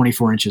even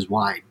 24 inches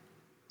wide,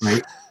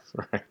 right?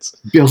 Right.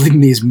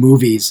 Building these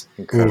movies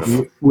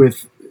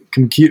with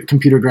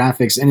computer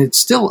graphics, and it's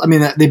still,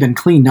 they've been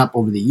cleaned up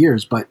over the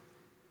years, but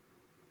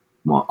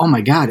well, oh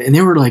my God. And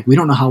they were like, we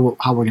don't know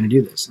how we're going to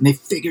do this. And they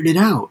figured it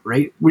out,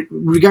 right?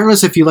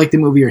 Regardless if you like the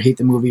movie or hate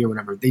the movie or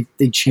whatever,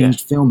 they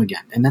changed film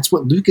again. And that's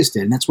what Lucas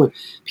did. And that's what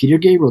Peter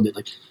Gabriel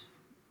did.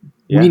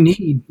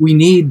 We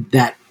need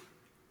that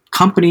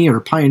company or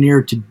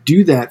pioneer to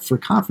do that for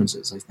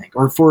conferences, I think,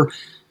 or for,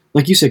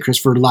 like you said, Chris,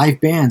 for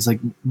live bands.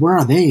 Where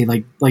are they?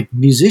 Like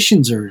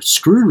musicians are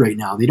screwed right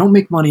now. They don't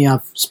make money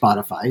off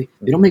Spotify.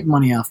 They don't make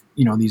money off,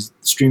 these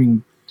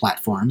streaming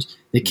platforms.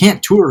 They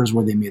can't tour is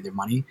where they made their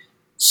money.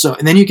 So,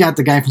 and then you got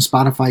the guy from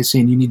Spotify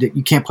saying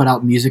you can't put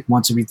out music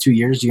once every 2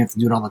 years. You have to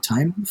do it all the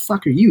time. Who the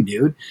fuck are you,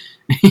 dude?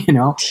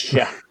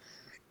 Yeah.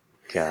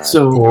 God.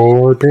 So,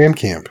 or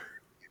Bandcamp.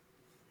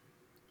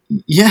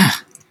 Yeah.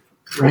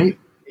 Right.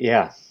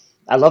 Yeah.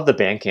 I love the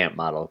Bandcamp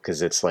model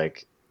because it's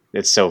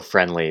so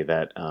friendly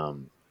that,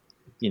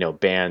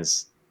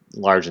 bands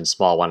large and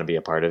small want to be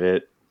a part of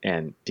it,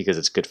 and because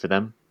it's good for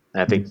them.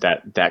 And I think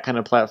that kind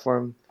of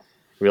platform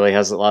really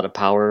has a lot of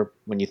power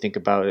when you think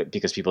about it,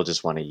 because people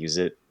just want to use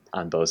it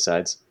on both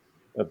sides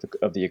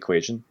of the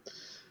equation.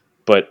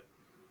 But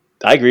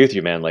I agree with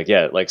you, man.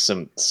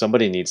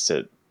 Somebody needs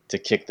to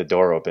kick the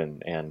door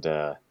open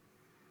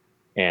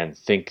and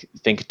think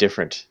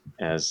different,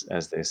 as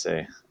they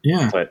say.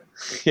 Yeah. But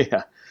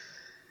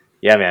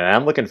yeah, man.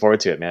 I'm looking forward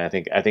to it, man.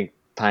 I think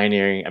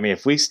pioneering.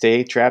 If we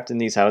stay trapped in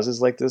these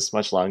houses like this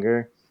much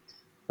longer,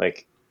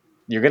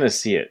 you're gonna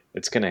see it.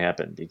 It's gonna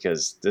happen,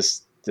 because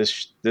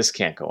this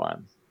can't go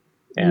on.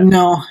 And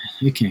no,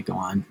 you can't go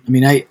on.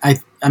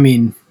 I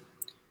mean,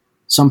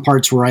 some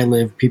parts where I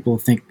live, people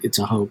think it's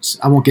a hoax.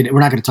 I won't get it. We're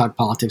not going to talk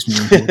politics,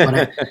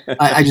 but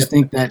I just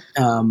think that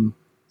I'm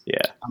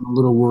a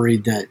little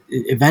worried that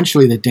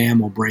eventually the dam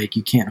will break.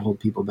 You can't hold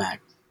people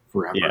back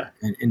forever. Yeah.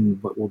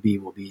 And what will be,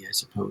 I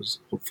suppose.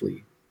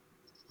 Hopefully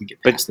we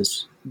get past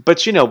this.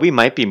 But, we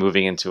might be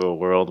moving into a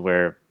world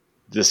where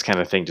this kind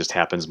of thing just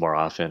happens more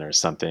often or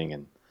something.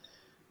 And,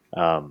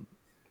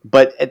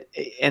 but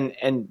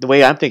the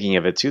way I'm thinking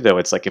of it too, though,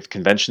 it's like if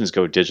conventions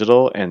go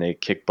digital and they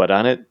kick butt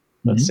on it,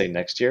 let's say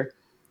next year,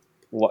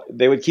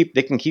 they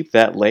can keep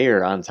that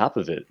layer on top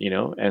of it,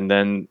 and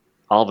then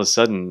all of a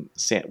sudden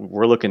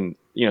we're looking,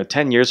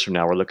 10 years from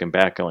now, we're looking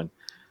back going,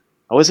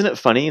 oh, isn't it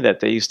funny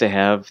that they used to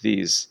have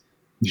these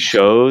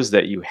shows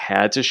that you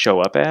had to show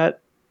up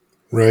at?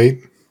 Right.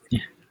 Yeah.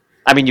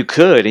 You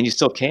could, and you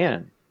still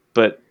can,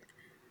 but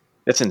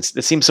it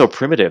seems so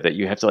primitive that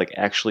you have to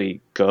actually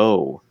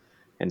go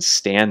and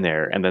stand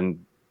there, and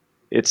then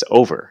it's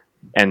over,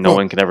 and no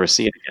one can ever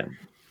see it again.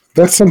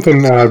 That's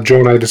something Joe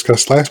and I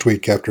discussed last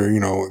week after,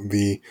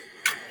 the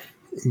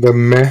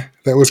meh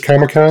that was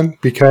Comic-Con,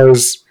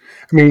 because,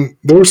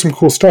 there was some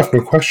cool stuff,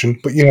 no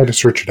question, but you had to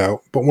search it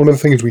out. But one of the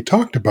things we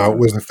talked about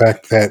was the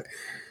fact that,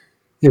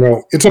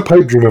 it's a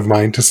pipe dream of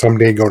mine to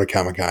someday go to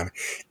Comic-Con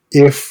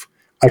if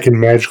I can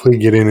magically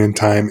get in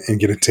time and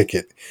get a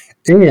ticket.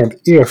 And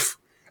if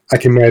I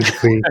can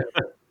magically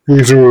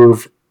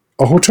reserve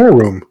a hotel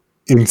room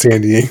in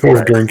San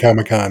Diego during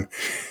Comic-Con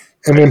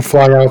and then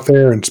fly out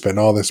there and spend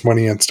all this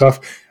money on stuff.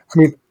 I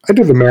mean, I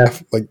did the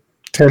math like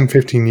 10,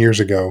 15 years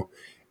ago,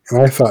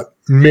 and I thought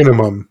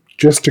minimum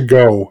just to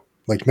go,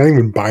 like not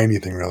even buy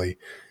anything really,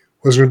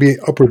 was going to be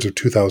upwards of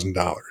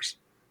 $2,000.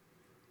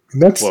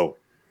 And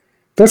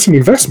that's an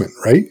investment,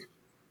 right?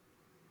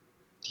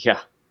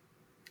 Yeah.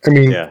 I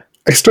mean, Yeah.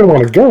 I still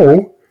want to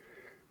go,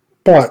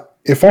 but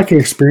if I can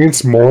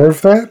experience more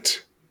of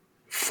that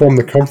from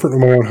the comfort of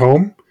my own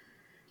home,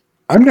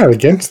 I'm not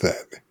against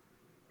that.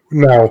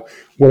 Now,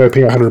 would I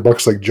pay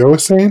 $100 like Joe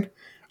is saying?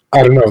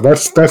 I don't know.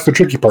 That's the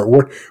tricky part.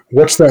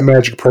 What's that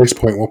magic price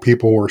point where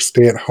people will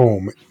stay at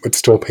home but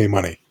still pay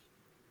money?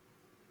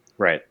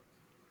 Right.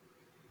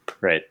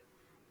 Right.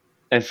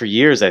 And for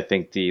years, I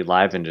think the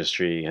live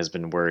industry has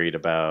been worried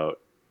about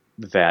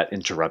that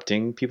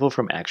interrupting people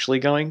from actually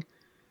going,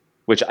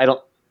 which I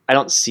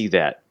don't see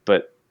that.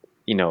 But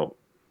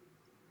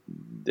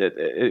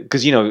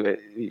because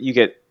you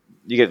get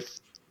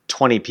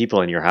 20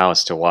 people in your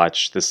house to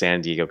watch the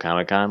San Diego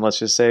Comic-Con, let's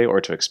just say,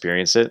 or to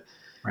experience it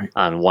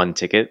on one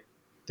ticket.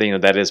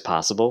 That is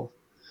possible,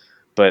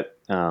 but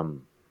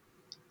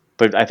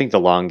I think the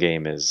long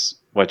game is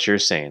what you're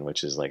saying,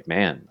 which is like,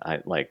 man, I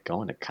like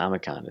going to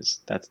Comic-Con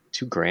that's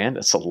 $2,000.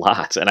 That's a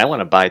lot. And I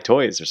want to buy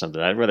toys or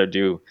something. I'd rather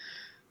do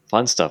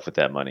fun stuff with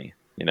that money,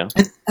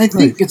 I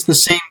think it's the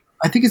same.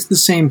 I think it's the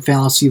same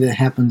fallacy that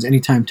happens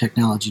anytime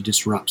technology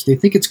disrupts. They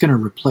think it's going to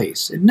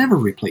replace. It never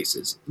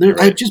replaces.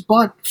 I just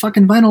bought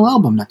fucking vinyl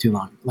album not too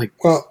long.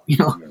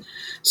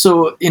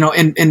 So,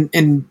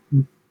 and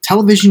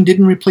television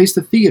didn't replace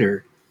the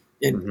theater.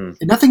 And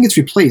nothing gets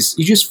replaced.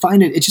 You just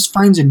find it just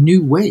finds a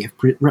new way of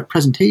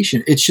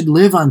presentation. It should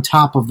live on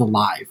top of the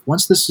live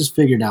once this is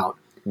figured out.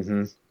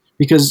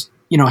 Because,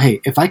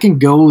 hey, if I can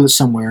go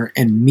somewhere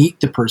and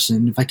meet the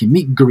person, if I can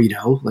meet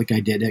Greedo, like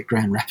I did at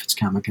Grand Rapids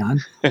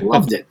Comic-Con, I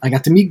loved it. I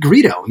got to meet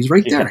Greedo. He's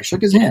right there. I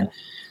shook his hand.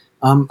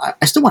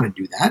 I still want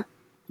to do that,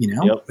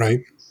 Yep.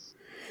 Right.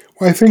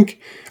 Well, I think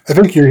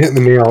you're hitting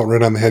the nail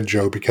right on the head,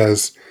 Joe,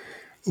 because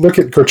look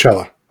at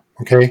Coachella,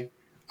 okay?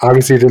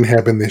 Obviously, it didn't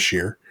happen this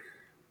year.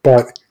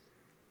 But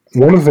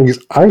one of the things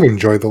I've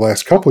enjoyed the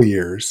last couple of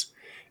years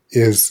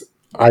is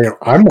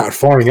I'm not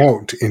flying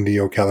out to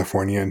Indio,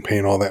 California and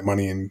paying all that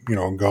money and,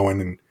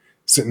 going and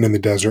sitting in the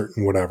desert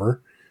and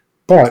whatever.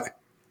 But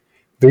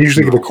they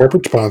usually get a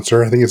corporate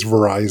sponsor. I think it's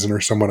Verizon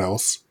or someone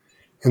else.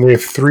 And they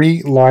have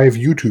 3 live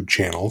YouTube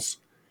channels.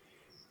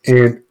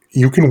 And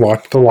you can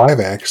watch the live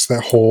acts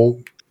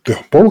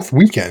both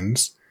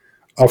weekends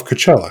of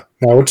Coachella.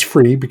 Now, it's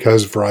free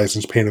because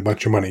Verizon's paying a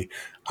bunch of money.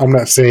 I'm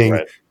not saying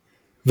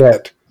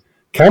that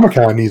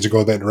Comic-Con needs to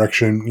go that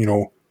direction,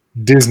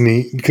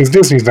 Disney, because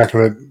Disney's not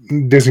going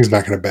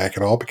to back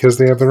it all because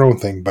they have their own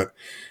thing. But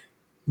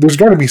there's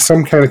got to be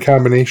some kind of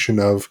combination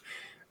of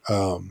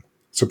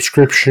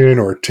subscription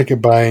or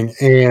ticket buying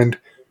and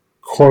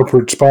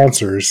corporate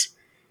sponsors.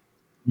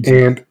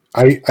 And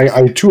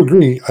I too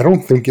agree. I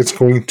don't think it's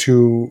going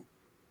to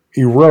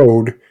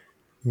erode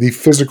the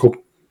physical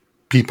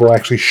people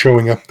actually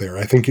showing up there.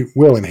 I think it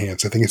will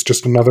enhance. I think it's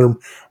just another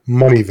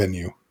money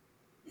venue,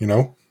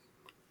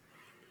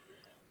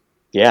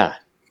 Yeah.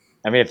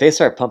 I mean, if they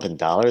start pumping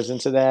dollars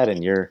into that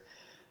and you're,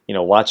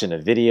 watching a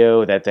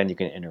video that then you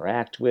can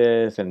interact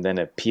with, and then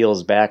it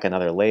peels back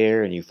another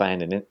layer and you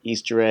find an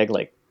Easter egg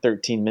like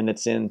 13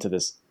 minutes into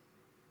this,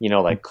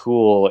 like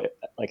cool,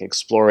 like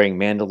exploring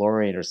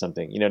Mandalorian or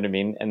something, you know what I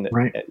mean? And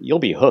you'll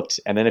be hooked.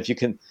 And then if you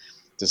can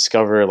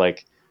discover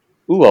like,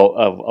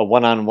 a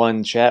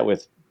one-on-one chat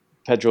with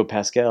Pedro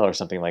Pascal or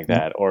something like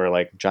that, or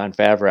like Jon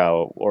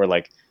Favreau, or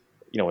like,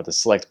 with a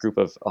select group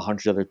of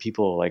 100 other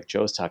people like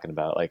Joe's talking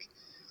about, like,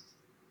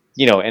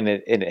 and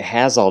it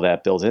has all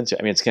that built into it.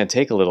 I mean, it's going to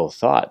take a little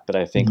thought, but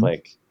I think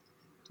like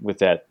with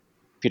that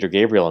Peter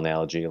Gabriel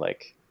analogy,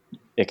 like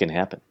it can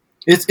happen.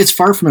 It's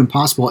far from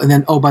impossible. And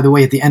then, by the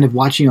way, at the end of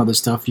watching all this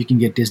stuff, you can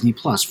get Disney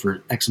Plus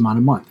for X amount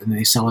a month, and then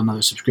they sell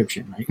another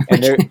subscription, right?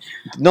 And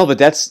no, but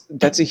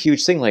that's a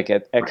huge thing. Like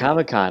at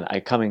Comic-Con,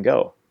 I come and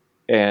go,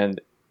 and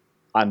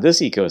on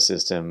this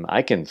ecosystem,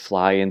 I can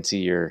fly into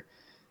your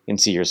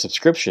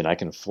subscription. I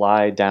can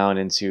fly down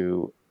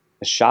into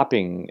a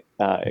shopping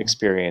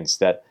experience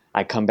that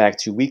I come back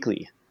to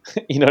weekly.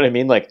 You know what I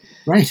mean? Like,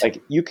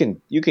 like you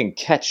can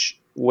catch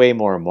way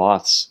more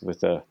moths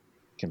with a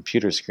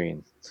computer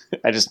screen.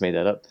 I just made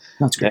that up.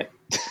 That's great.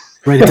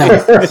 Write it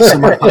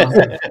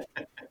down.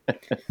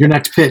 Your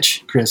next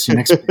pitch, Chris. Your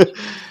next pitch.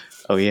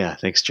 Oh yeah,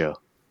 thanks, Joe.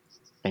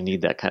 I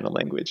need that kind of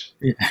language.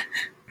 Yeah.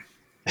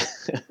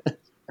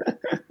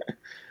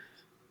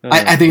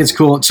 I think it's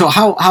cool. So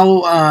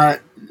how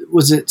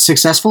was it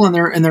successful in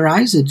their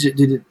eyes? Did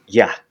it?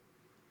 Yeah.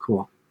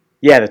 Cool.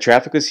 Yeah, the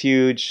traffic was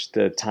huge.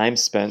 The time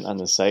spent on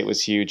the site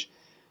was huge.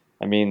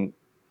 I mean,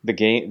 the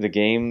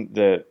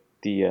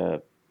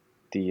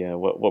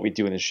what we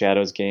do in the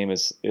shadows game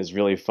is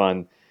really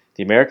fun.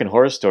 The American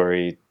Horror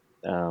Story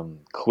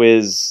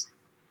quiz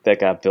that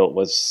got built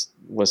was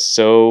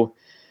so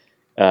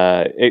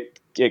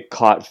it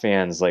caught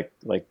fans like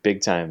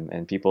big time,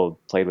 and people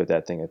played with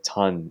that thing a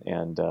ton.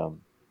 And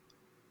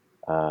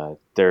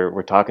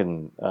we're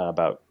talking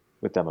about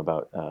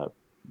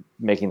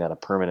making that a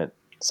permanent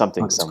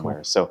something somewhere.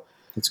 Cool. So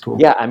that's cool.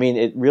 Yeah, I mean,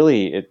 it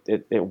really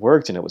it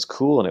worked, and it was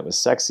cool, and it was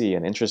sexy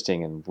and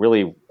interesting, and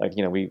really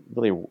we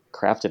really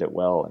crafted it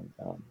well, and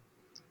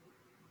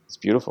it's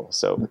beautiful.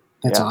 So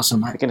that's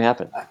awesome. It can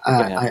happen.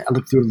 I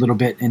looked through it a little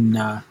bit and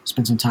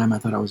spent some time. I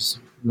thought it was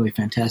really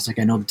fantastic.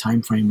 I know the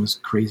time frame was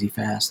crazy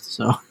fast,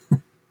 so.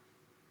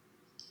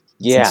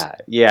 Yeah.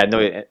 No,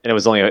 and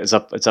it's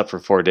up for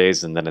 4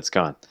 days, and then it's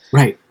gone.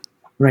 Right.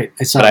 I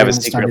saw. But I have a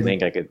secret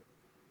link. I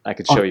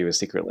could show you a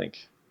secret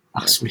link.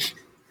 Oh, sweet.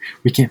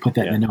 We can't put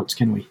that in the notes,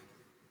 can we?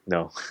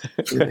 No,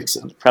 I think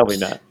so. Probably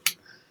not.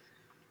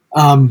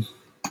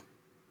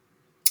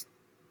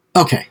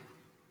 Okay.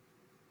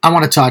 I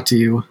want to talk to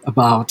you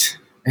about,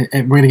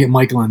 and we're going to get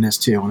Michael in this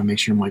too. I want to make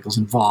sure Michael's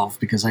involved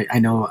because I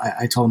know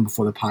I told him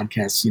before the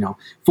podcast,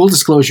 full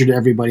disclosure to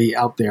everybody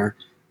out there.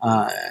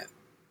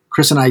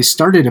 Chris and I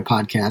started a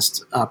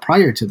podcast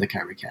prior to the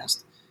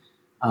Kyber58.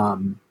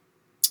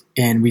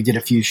 And we did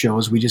a few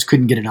shows. We just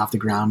couldn't get it off the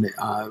ground.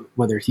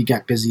 Whether he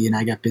got busy and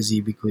I got busy,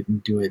 we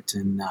couldn't do it.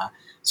 And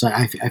so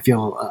I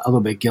feel a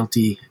little bit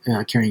guilty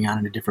carrying on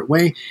in a different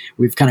way.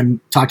 We've kind of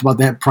talked about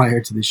that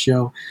prior to the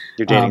show.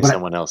 You're dating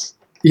someone else.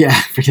 Yeah,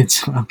 forget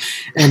so.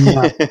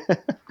 And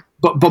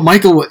but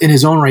Michael, in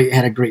his own right,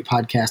 had a great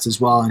podcast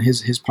as well, and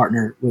his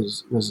partner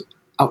was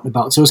out and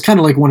about. So it was kind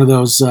of like one of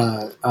those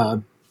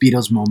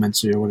Beatles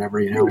moments or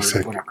whatever, or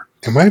whatever.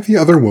 Am I the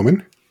other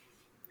woman?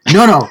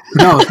 No.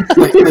 No,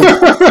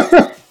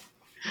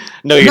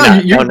 you're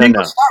not. You're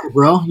no. Star,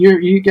 bro.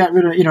 You got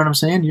rid of. You know what I'm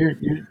saying? You're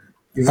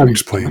I'm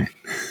just playing.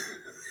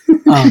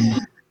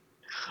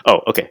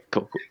 Oh, okay,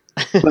 cool.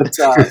 But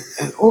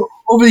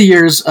over the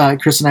years,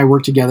 Chris and I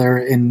worked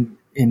together.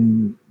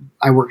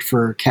 I worked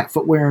for Cat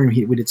Footwear, and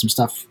we did some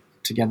stuff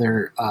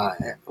together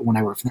when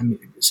I worked for them.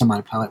 Some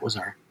Odd Pilot was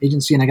our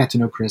agency, and I got to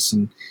know Chris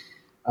and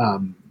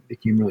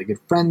became really good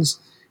friends,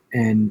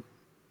 and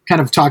kind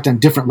of talked on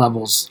different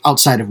levels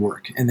outside of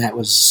work, and that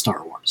was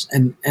Star Wars.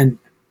 And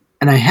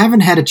I haven't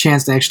had a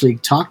chance to actually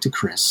talk to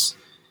Chris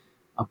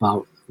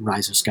about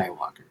Rise of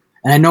Skywalker.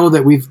 And I know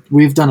that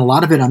we've done a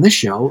lot of it on this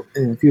show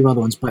and a few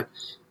other ones, but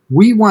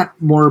we want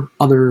we want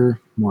other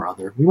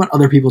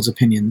people's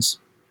opinions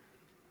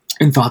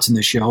and thoughts in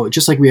this show.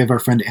 Just like we have our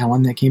friend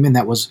Alan that came in.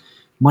 That was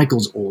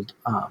Michael's old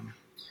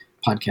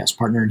podcast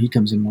partner, and he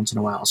comes in once in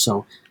a while.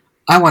 So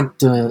I want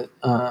to,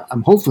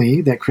 I'm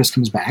hopefully that Chris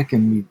comes back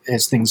and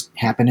as things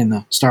happen in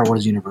the Star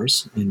Wars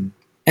universe, in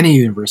any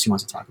universe he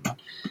wants to talk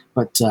about.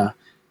 But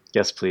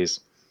yes,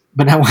 please.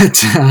 But I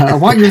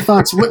want your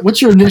thoughts.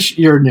 What's your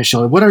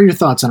initial? What are your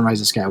thoughts on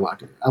Rise of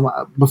Skywalker?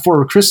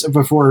 Before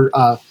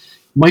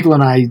Michael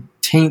and I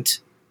taint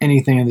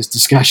anything in this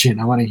discussion,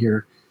 I want to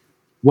hear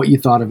what you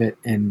thought of it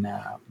and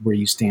where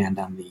you stand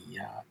on the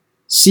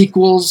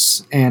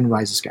sequels and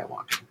Rise of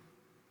Skywalker.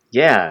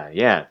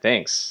 Yeah.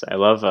 Thanks. I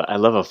love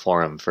a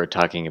forum for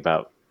talking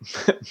about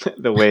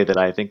the way that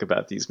I think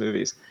about these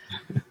movies.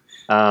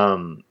 You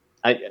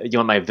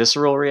want my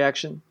visceral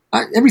reaction?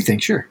 Everything,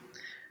 sure.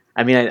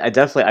 I mean, I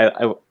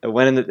definitely I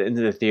went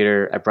into the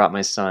theater. I brought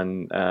my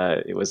son.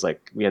 It was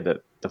like we had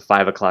the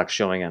 5:00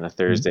 showing on a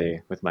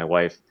Thursday with my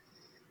wife.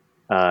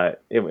 And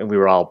we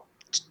were all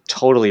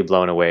totally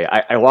blown away.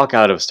 I walk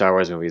out of Star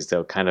Wars movies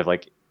though, kind of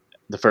like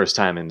the first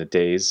time in the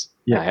days.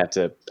 Yeah.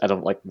 I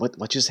don't like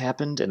what just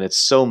happened, and it's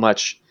so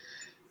much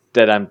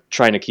that I'm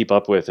trying to keep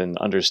up with and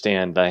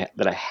understand that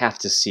I have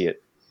to see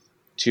it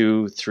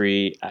 2,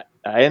 3.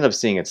 I end up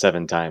seeing it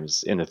 7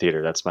 times in the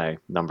theater. That's my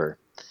number.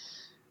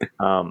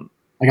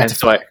 I got to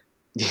 5.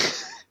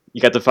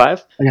 You got to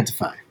 5? I got to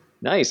 5.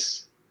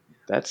 Nice.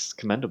 That's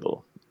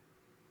commendable.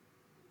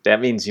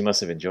 That means you must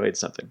have enjoyed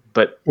something.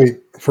 But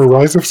wait, for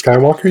Rise of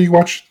Skywalker, you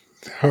watched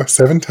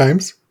 7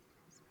 times?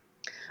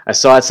 I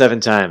saw it 7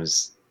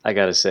 times, I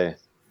gotta say.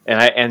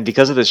 And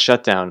because of this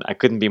shutdown, I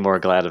couldn't be more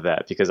glad of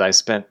that, because I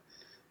spent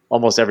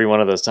almost every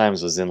one of those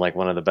times was in like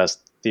one of the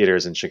best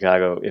theaters in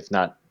Chicago, if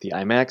not the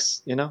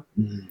IMAX,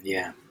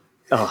 Yeah.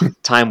 Oh,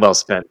 time well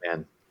spent,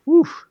 man.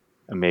 Woo,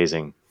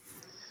 amazing.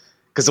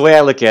 Because the way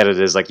I look at it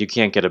is like you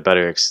can't get a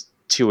better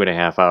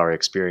 2.5-hour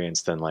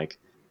experience than like,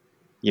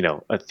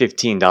 a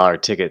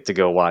 $15 ticket to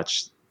go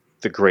watch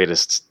the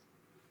greatest,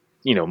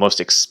 most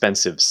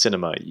expensive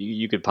cinema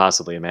you could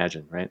possibly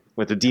imagine, right?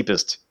 With the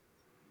deepest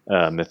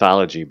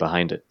mythology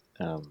behind it.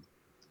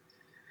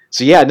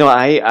 So yeah, no,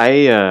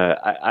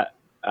 I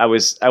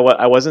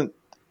wasn't.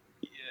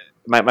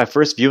 My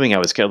first viewing, I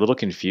was a little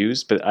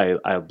confused, but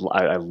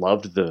I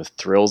loved the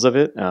thrills of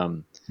it.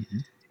 And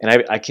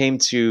I came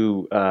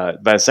to by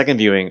the second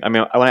viewing. I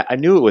mean, I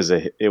knew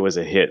it was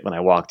a hit when I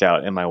walked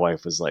out, and my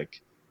wife was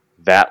like,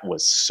 "That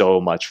was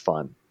so much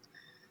fun."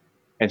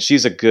 And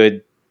she's a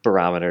good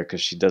barometer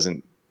because she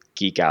doesn't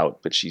geek out,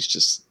 but she's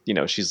just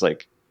she's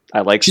like,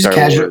 "I like Star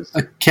Wars."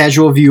 A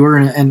casual viewer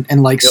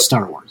and likes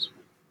Star Wars.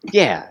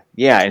 Yeah.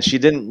 Yeah, and she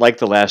didn't like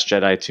The Last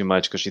Jedi too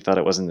much because she thought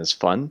it wasn't as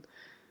fun,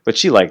 but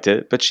she liked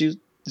it. But she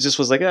just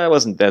was like, it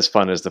wasn't as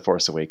fun as The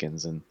Force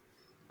Awakens, and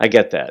I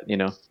get that,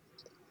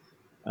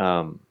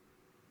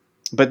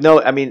 But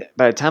no, I mean,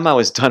 by the time I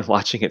was done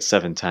watching it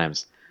 7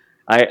 times,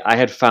 I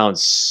had found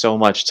so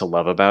much to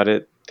love about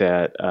it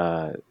that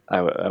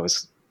I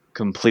was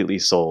completely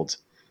sold.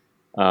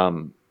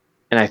 And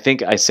I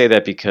think I say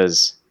that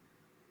because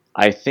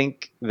I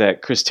think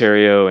that Chris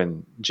Terrio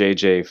and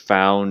JJ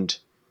found,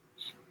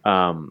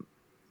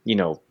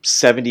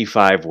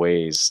 75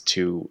 ways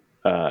to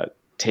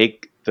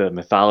take the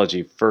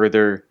mythology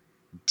further,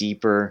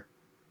 deeper,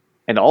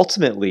 and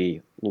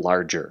ultimately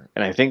larger.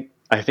 And I think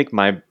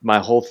my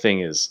whole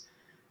thing is,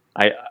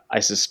 I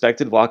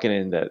suspected walking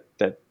in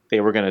that they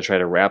were going to try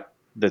to wrap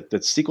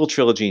the sequel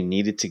trilogy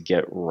needed to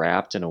get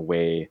wrapped in a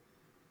way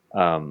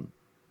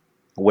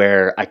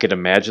where I could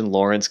imagine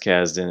Lawrence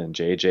Kasdan and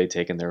JJ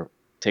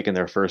taking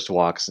their first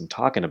walks and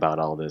talking about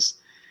all this.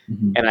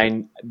 Mhm.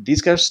 And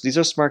these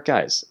are smart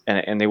guys,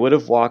 and they would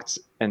have walked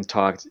and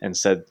talked and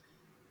said,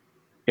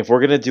 if we're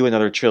going to do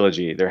another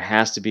trilogy, there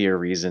has to be a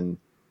reason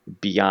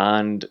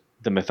beyond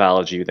the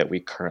mythology that we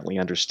currently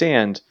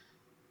understand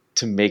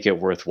to make it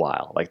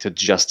worthwhile, like to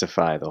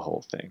justify the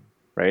whole thing,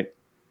 right?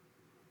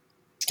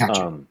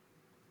 Gotcha.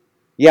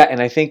 Yeah,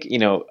 and I think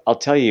I'll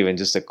tell you in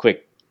just a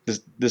quick.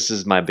 This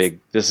is my big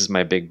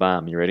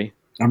bomb. You ready?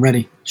 I'm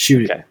ready.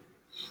 Shoot Okay. it.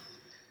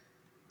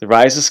 The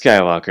Rise of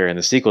Skywalker and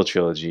the sequel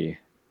trilogy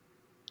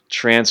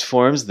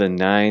transforms the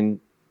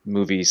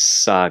 9-movie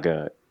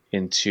saga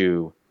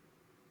into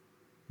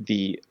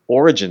the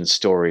origin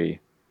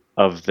story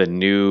of the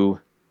new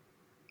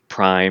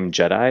Prime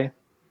Jedi,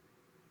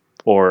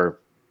 or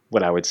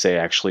what I would say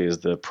actually is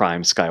the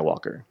Prime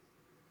Skywalker.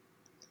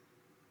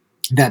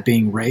 That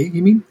being Rey,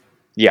 you mean?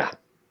 Yeah,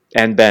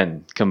 and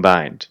Ben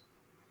combined.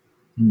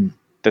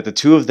 That the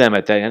two of them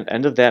at the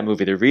end of that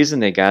movie, the reason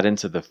they got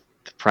into the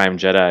Prime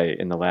Jedi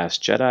in The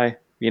Last Jedi,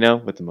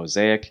 with the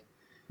mosaic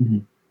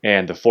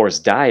and the Force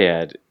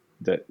dyad,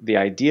 the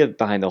idea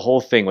behind the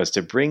whole thing was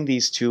to bring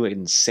these two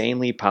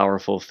insanely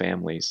powerful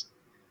families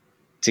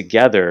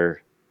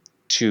together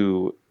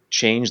to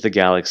change the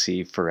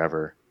galaxy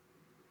forever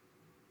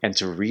and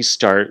to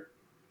restart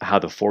how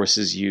the Force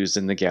is used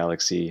in the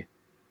galaxy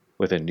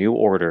with a new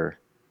order.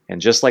 And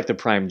just like the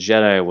Prime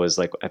Jedi was,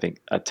 like, I think,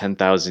 a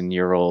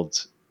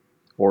 10,000-year-old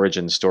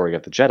origin story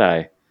of the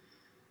Jedi,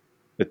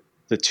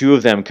 the two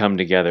of them come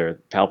together,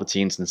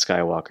 Palpatines and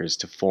Skywalkers,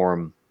 to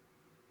form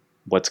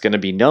what's going to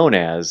be known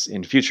as,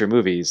 in future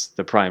movies,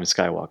 the Prime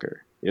Skywalker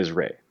is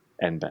Rey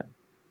and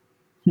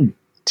Ben.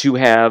 Two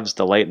halves,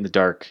 the light and the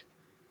dark,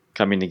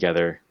 coming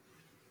together.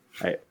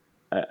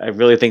 I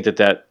really think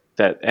that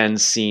end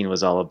scene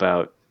was all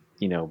about,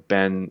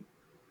 Ben.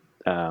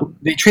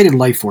 They traded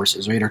life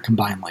forces, right? Or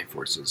combined life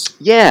forces.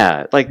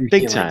 Yeah, like You're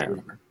big healing time. or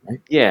whatever,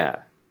 right? Yeah,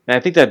 and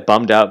I think that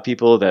bummed out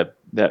people that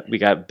we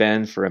got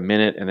Ben for a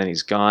minute and then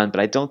he's gone, but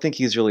I don't think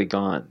he's really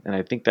gone, and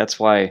I think that's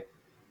why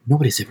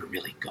Nobody's ever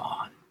really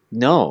gone.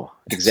 No,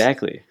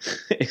 exactly,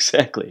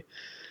 exactly.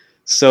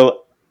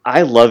 So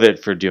I love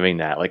it for doing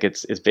that. Like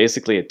it's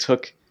basically, it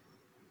took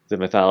the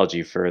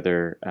mythology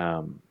further.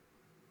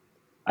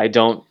 I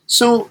don't.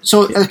 So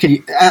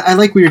okay. I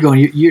like where you're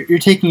going. You're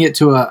taking it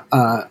to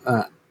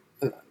a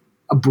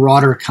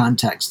broader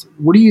context.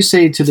 What do you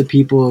say to the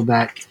people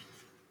that,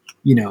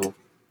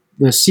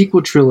 the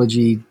sequel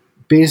trilogy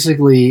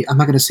basically, I'm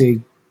not going to say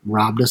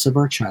robbed us of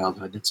our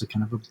childhood. That's a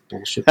kind of a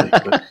bullshit thing,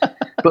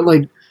 but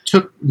like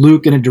took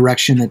Luke in a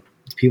direction that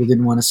people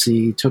didn't want to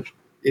see.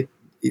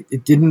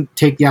 It didn't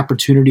take the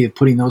opportunity of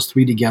putting those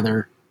three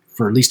together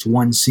for at least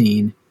one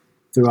scene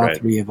through all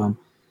three of them.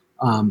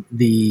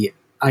 The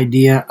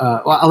idea,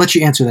 well, I'll let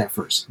you answer that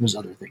first. There's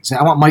other things.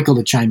 I want Michael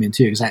to chime in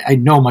too, because I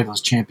know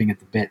Michael's champing at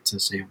the bit to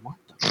say, what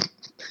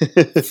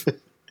the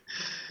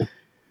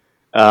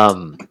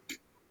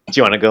Do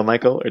you want to go,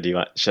 Michael, or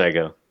should I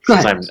go? Go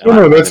ahead.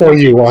 No, that's all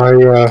you.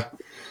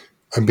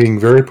 I'm being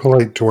very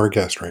polite to our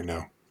guest right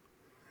now.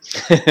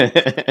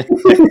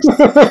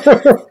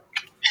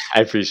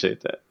 I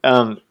appreciate that.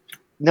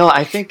 No,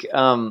 I think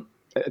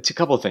it's a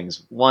couple of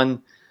things.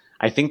 One,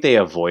 I think they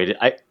avoided.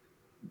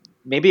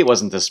 Maybe it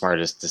wasn't the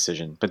smartest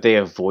decision, but they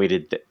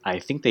avoided. I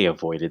think they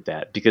avoided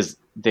that because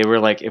they were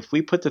like, if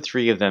we put the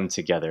three of them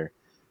together,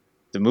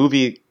 the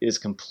movie is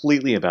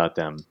completely about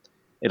them.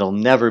 It'll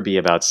never be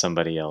about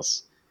somebody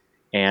else,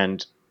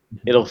 and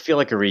it'll feel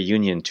like a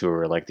reunion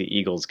tour, like the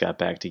Eagles got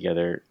back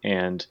together,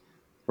 and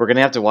we're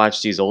gonna have to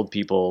watch these old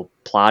people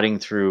plodding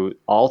through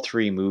all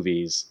three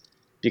movies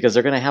because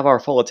they're gonna have our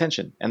full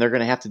attention, and they're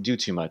gonna have to do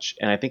too much.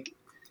 And I think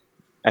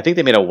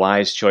they made a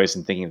wise choice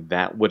in thinking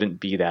that wouldn't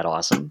be that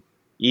awesome,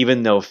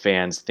 even though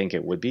fans think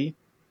it would be.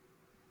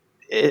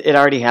 It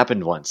already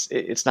happened once.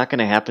 It's not going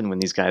to happen when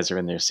these guys are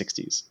in their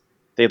 60s.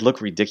 They'd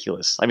look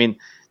ridiculous. I mean,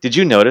 did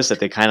you notice that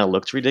they kind of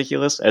looked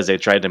ridiculous as they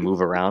tried to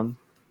move around?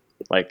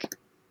 Like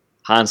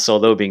Han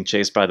Solo being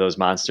chased by those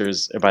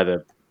monsters, or by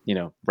the,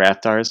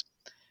 Raftars.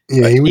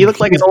 Yeah, He looked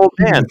like an old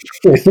man.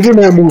 Yeah, he did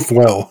not move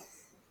well.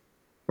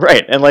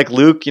 Right, and like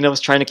Luke, was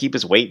trying to keep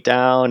his weight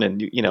down,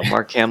 and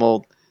Mark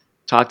Hamill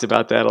talked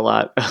about that a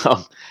lot.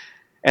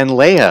 And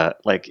Leia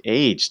like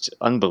aged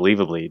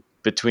unbelievably Right.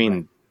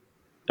 between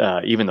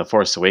even the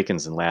Force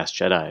Awakens and Last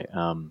Jedi.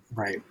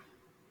 Right.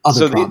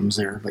 Other So problems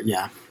there, but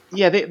yeah.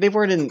 they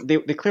weren't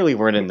they clearly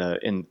weren't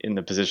in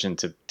the position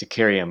to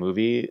carry a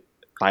movie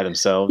by Yeah,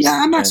 themselves.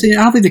 I'm not And saying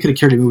I don't think they could have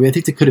carried a movie. I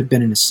think they could have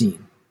been in a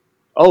scene.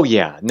 oh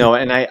yeah, no,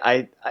 and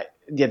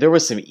yeah, there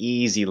was some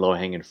easy low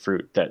hanging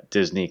fruit that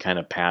Disney kind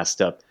of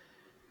passed up,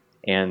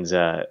 and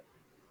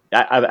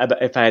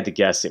if I had to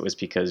guess, it was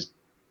because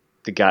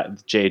the guy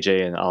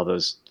JJ and all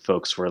those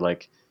folks were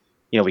like,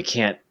 we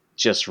can't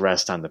just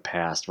rest on the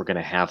past. We're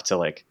gonna have to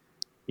like,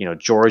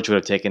 George would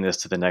have taken this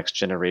to the next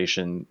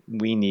generation.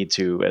 We need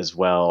to as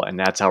well, and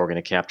that's how we're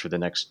gonna capture the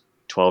next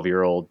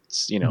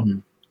 12-year-olds, Mm-hmm.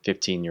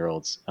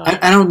 15-year-olds.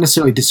 I don't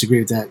necessarily disagree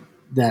with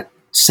that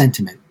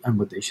sentiment on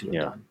what they should have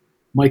Yeah. done.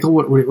 Michael,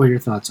 what are your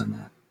thoughts on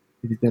that?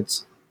 You think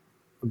that's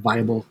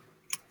viable?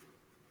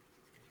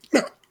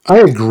 I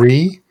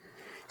agree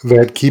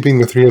that keeping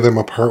the three of them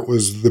apart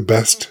was the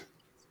best.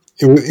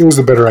 It was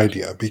a better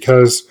idea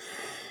because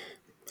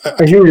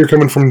I hear where you're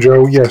coming from,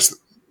 Joe. Yes,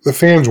 the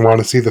fans want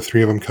to see the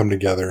three of them come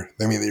together.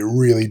 I mean, they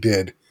really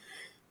did.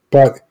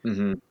 But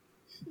Mm-hmm.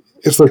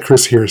 it's like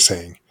Chris here is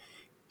saying.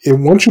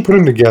 Once you put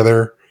them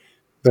together,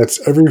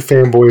 that's every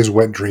fanboy's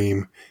wet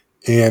dream,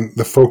 and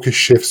the focus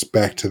shifts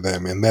back to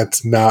them. And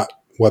that's not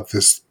what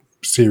this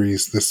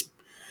series,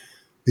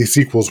 these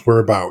sequels were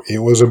about. It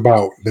was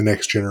about the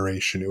next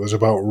generation. It was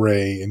about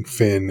Rey and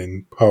Finn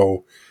and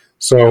Poe.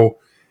 So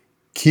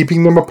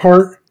keeping them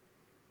apart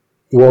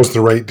was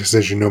the right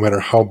decision, no matter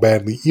how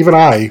badly. Even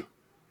I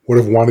would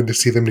have wanted to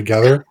see them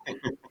together.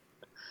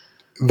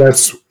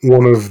 That's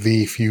one of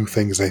the few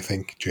things I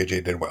think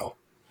JJ did well.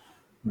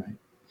 Right.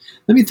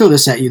 Let me throw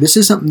this at you. This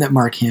is something that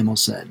Mark Hamill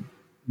said,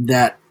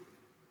 that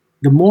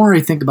the more I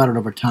think about it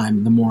over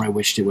time, the more I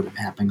wished it would have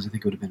happened, because I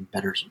think it would have been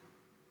better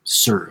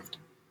served.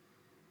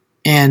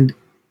 And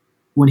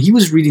when he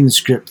was reading the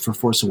script for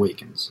Force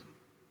Awakens,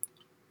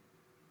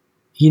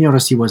 he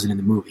noticed he wasn't in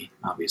the movie,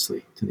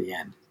 obviously, to the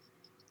end.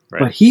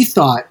 Right. But he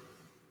thought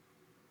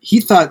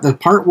the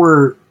part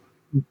where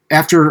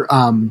after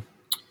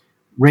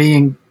Rey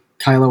and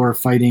Kylo are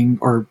fighting,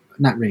 or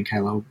not Rey and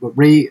Kylo, but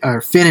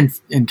Finn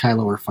and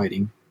Kylo are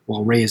fighting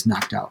while Rey is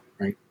knocked out,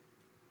 right?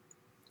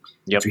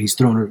 Yep. After he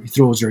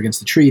throws her against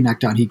the tree,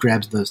 knocked out. He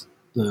grabs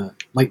the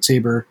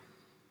lightsaber,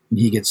 and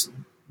he gets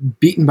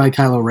beaten by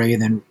Kylo Ren.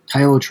 And then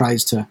Kylo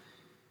tries to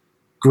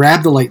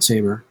grab the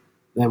lightsaber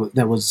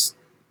that was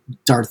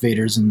Darth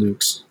Vader's and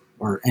Luke's,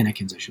 or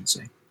Anakin's, I should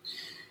say,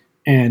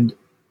 and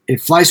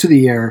it flies through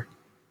the air.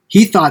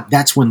 He thought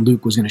that's when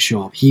Luke was going to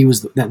show up.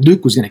 That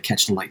Luke was going to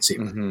catch the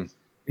lightsaber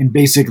and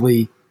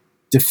basically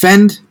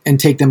defend and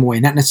take them away,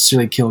 not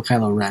necessarily kill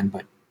Kylo Ren,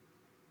 but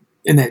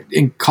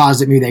and cause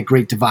maybe that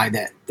great divide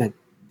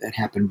that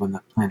happened when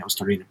the planet was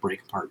starting to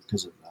break apart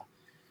because of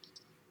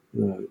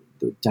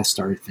the Death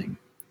Star thing.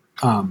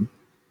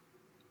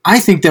 I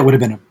think that would have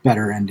been a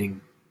better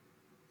ending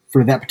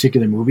for that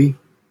particular movie,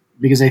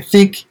 because I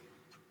think,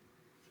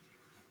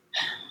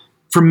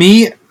 for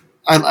me,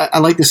 I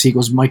like the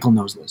sequels. Michael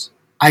knows this.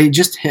 I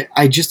just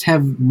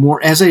have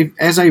more, as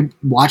I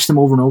watch them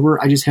over and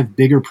over, I just have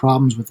bigger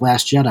problems with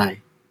Last Jedi.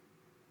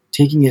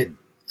 Taking it,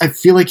 I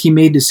feel like he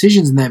made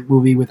decisions in that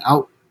movie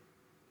without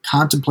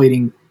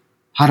contemplating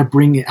how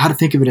to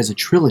think of it as a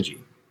trilogy.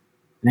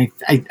 And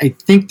I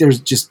think they were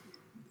just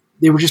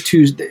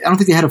too. I don't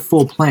think they had a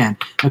full plan.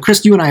 Now,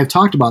 Chris, you and I have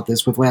talked about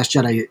this with Last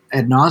Jedi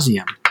ad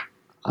nauseum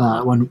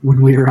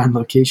when we were on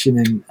location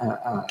in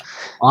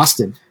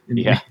Austin.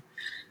 Yeah.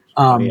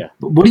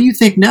 But what do you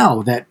think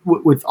now that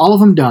with all of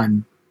them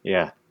done?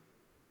 Yeah.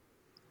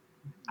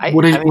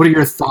 What are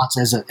your thoughts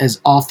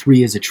as all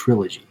three as a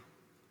trilogy?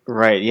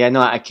 Right. Yeah.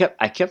 No, I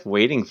kept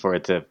waiting for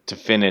it to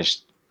finish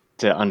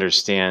to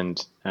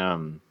understand.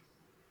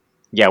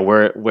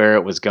 Where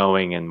it was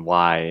going and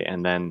why,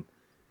 and then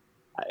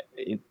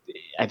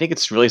I think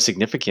it's really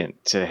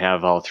significant to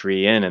have all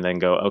three in and then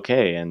go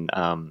okay, and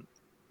I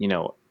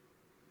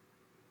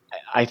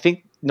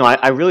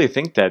really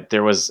think that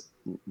there was.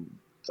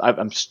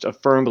 I'm just a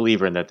firm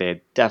believer in that they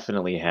had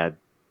definitely had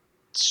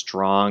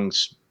strong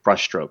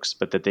brushstrokes,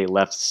 but that they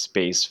left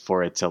space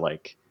for it to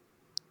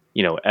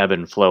ebb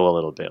and flow a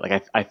little bit.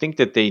 Like I think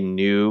that they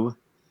knew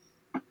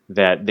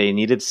that they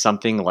needed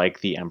something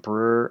like the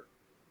Emperor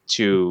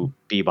to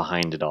be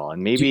behind it all,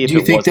 and maybe do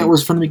you think that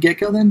was from the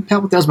get-go? Then,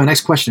 Pat, that was my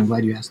next question. I'm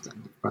glad you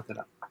brought that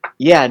up.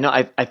 Yeah, no,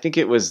 I think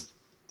it was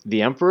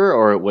the Emperor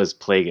or it was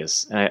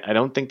Plagueis, and I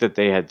don't think that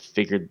they had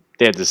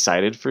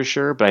decided for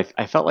sure, but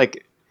I felt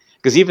like,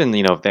 because even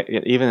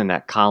even in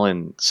that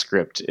Colin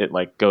script,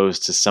 it goes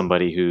to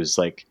somebody who's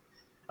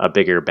a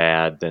bigger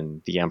bad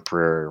than the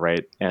Emperor,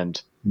 right?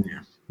 And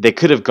they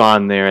could have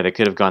gone there. They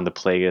could have gone to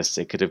Plagueis.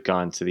 They could have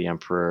gone to the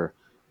Emperor,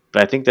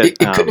 but I think that it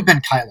could have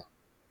been Kylo.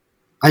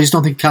 I just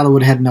don't think Kylo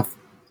would have had enough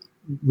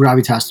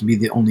gravitas to be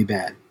the only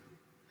bad.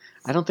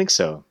 I don't think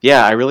so.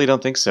 Yeah, I really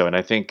don't think so. And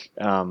I think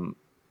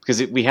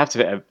because we have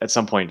to at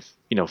some point,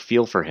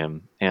 feel for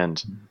him,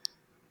 and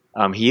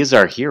He is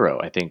our hero,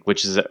 I think,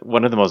 which is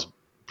one of the most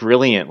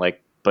brilliant,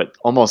 like, but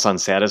almost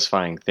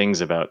unsatisfying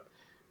things about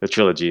the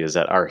trilogy is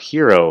that our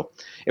hero,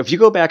 if you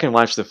go back and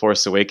watch The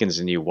Force Awakens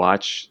and you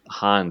watch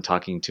Han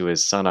talking to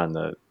his son on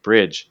the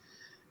bridge,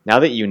 now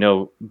that you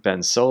know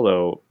Ben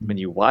Solo, when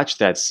you watch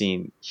that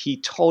scene, he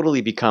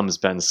totally becomes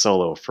Ben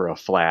Solo for a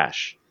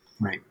flash.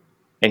 Right.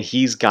 And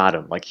he's got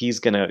him. Like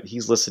he's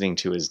listening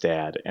to his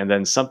dad. And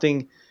then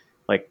something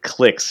like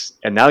clicks.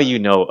 And now you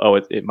know, oh,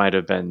 it might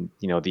have been,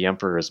 the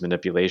Emperor's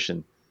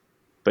manipulation.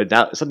 But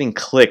now something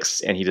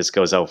clicks and he just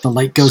goes, oh, the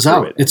light goes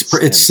out. It's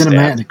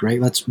cinematic,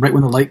 right? That's right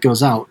when the light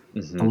goes out.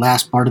 Mm-hmm. The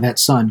last part of that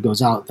sun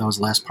goes out. That was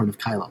the last part of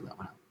Kylo that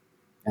went out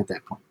at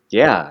that point.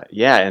 Yeah.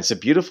 And it's a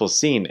beautiful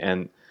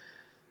scene.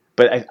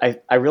 But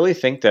I really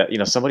think that,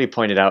 somebody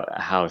pointed out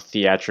how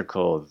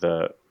theatrical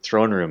the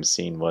throne room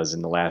scene was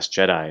in The Last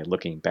Jedi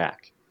looking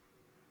back.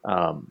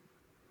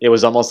 It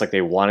was almost like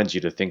they wanted you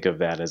to think of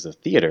that as a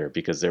theater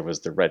because there was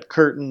the red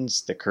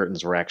curtains. The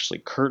curtains were actually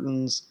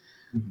curtains.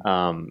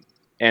 Mm-hmm.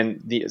 And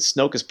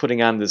Snoke is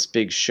putting on this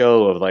big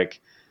show of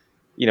like,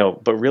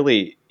 but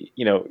really,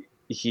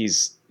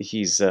 he's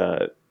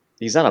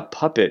not a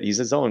puppet. He's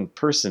his own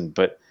person,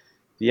 but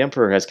the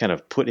Emperor has kind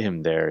of put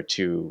him there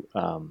to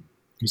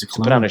he's a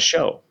clone. Put on a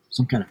show.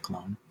 Some kind of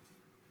clone.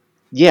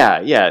 Yeah.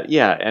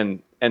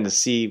 And to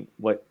see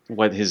what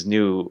his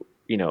new,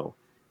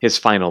 his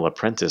final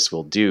apprentice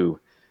will do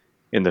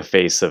in the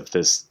face of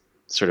this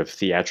sort of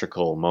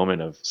theatrical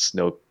moment of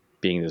Snoke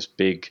being this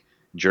big,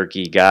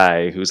 jerky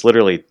guy who's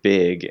literally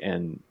big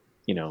and,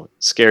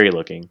 scary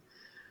looking.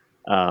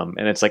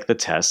 And it's like the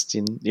test,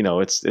 and,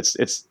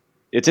 it's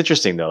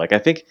interesting though. Like, I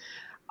think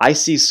I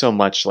see so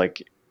much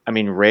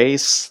Rey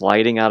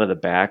sliding out of the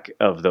back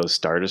of those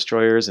Star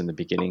Destroyers in the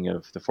beginning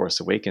of The Force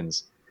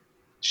Awakens.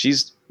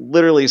 She's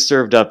literally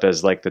served up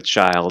as like the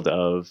child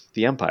of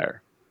the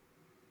Empire.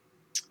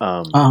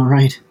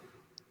 Right.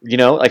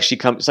 Like she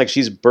comes, like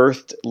she's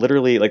birthed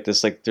literally like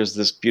this, like there's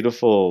this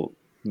beautiful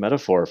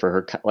metaphor for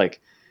her, like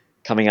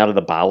coming out of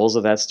the bowels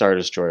of that Star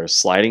Destroyer,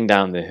 sliding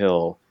down the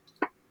hill,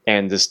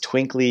 and this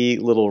twinkly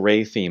little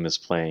Rey theme is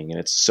playing, and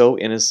it's so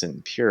innocent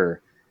and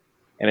pure.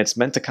 And it's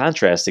meant to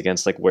contrast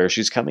against like where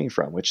she's coming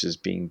from, which is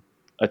being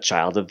a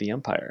child of the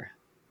Empire.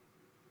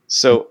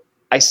 So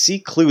I see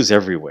clues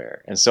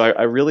everywhere. And so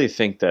I really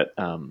think that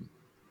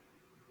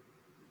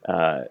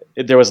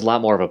there was a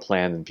lot more of a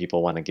plan than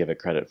people want to give it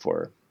credit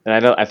for.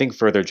 And I think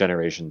further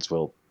generations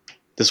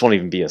this won't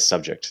even be a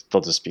subject.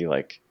 They'll just be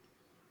like,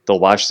 they'll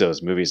watch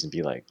those movies and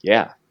be like,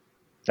 yeah,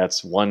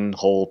 that's one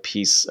whole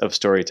piece of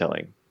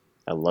storytelling.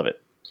 I love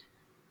it.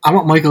 I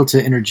want Michael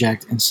to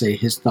interject and say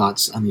his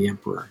thoughts on the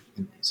Emperor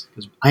in this,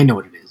 because I know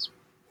what it is.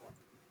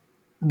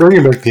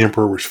 Bringing back the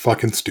Emperor was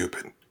fucking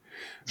stupid.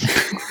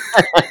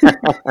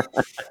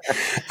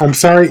 I'm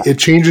sorry, it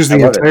changes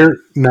the entire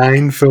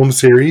 9-film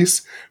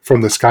series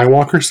from the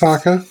Skywalker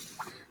saga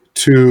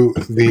to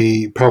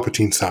the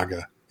Palpatine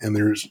saga. And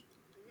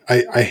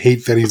I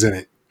hate that he's in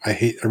it. I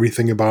hate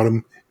everything about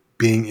him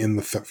being in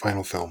the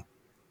final film.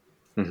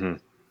 Mm-hmm.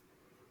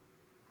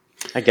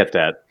 I get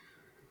that.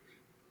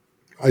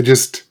 I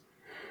just,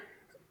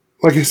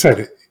 like I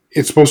said,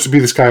 it's supposed to be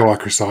the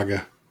Skywalker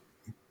saga.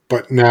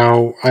 But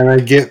now, and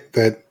I get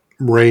that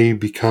Rey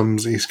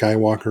becomes a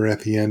Skywalker at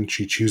the end.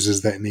 She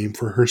chooses that name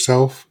for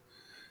herself.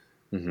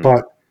 Mm-hmm.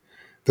 But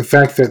the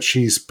fact that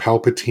she's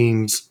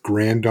Palpatine's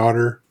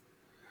granddaughter,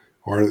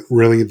 or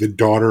really the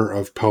daughter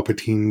of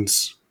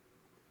Palpatine's,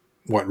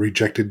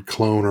 rejected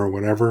clone or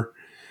whatever,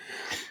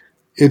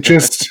 it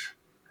just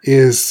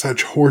is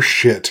such horse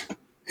shit.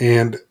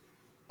 And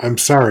I'm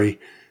sorry,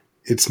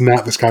 it's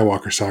not the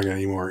Skywalker saga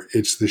anymore.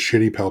 It's the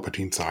shitty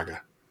Palpatine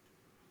saga.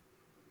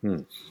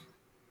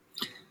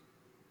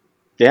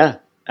 Yeah,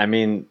 I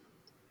mean,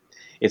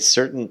 it's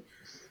certain,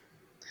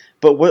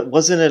 but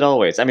wasn't it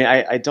always? I mean,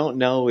 I don't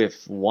know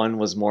if one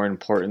was more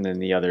important than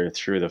the other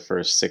through the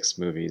first 6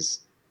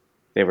 movies.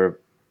 They were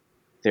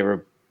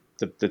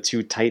the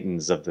two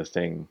titans of the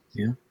thing.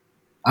 Yeah,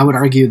 I would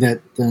argue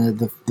that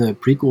the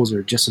prequels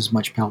are just as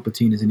much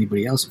Palpatine as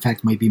anybody else. In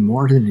fact, might be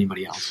more than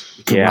anybody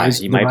else.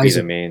 He might be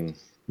the main.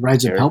 The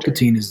Rise of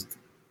Palpatine is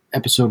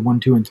Episode 1,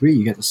 2, and 3.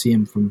 You get to see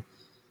him from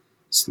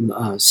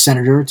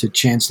senator to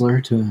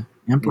chancellor to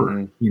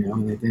emperor.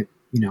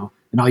 Mm-hmm.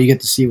 And all you get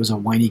to see was a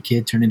whiny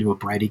kid turn into a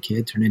bratty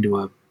kid, turn into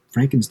a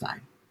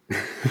Frankenstein.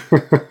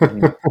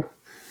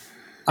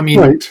 I mean,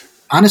 right.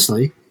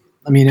 Honestly,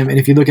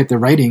 if you look at the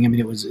writing,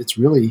 it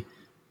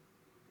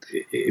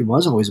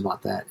was always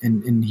about that,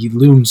 and he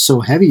loomed so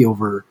heavy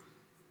over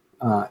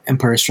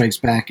Empire Strikes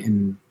Back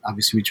and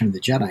obviously Return of the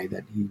Jedi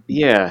that he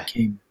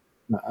became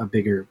a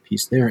bigger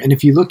piece there. And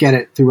if you look at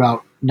it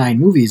throughout 9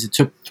 movies, it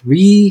took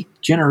 3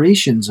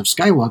 generations of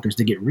Skywalkers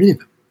to get rid of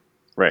him.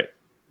 Right.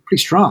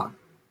 Pretty strong.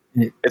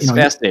 And it's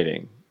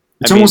fascinating.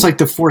 It's almost like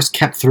the Force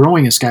kept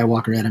throwing a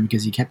Skywalker at him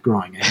because he kept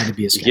growing. It had to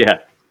be a Skywalker. Yeah,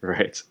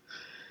 right.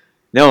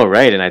 No,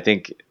 right. And I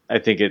think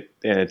it,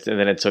 and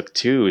then it took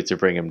 2 to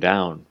bring him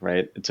down,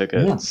 right? It took a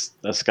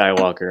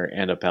Skywalker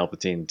and a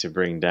Palpatine to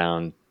bring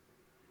down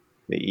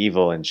the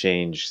evil and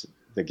change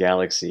the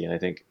galaxy. And I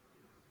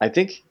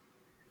think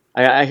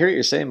I hear what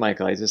you're saying,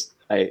 Michael. I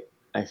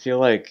feel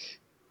like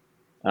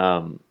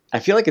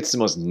it's the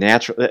most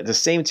natural. At the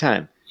same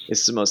time,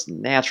 it's the most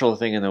natural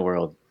thing in the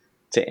world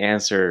to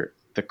answer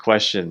the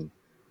question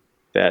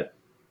that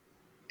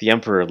the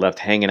Emperor left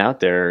hanging out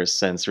there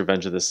since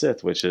Revenge of the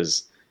Sith, which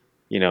is,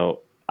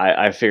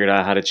 I figured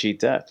out how to cheat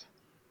death.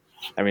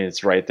 I mean,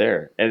 it's right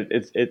there, and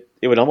it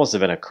would almost have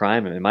been a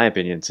crime, in my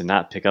opinion, to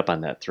not pick up on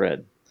that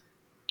thread.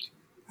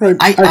 Right,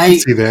 I can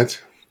see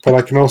that, but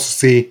I can also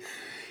see,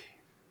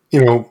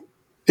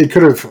 it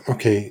could have.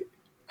 Okay,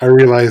 I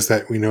realize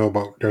that we know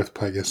about Darth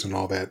Plagueis and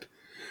all that,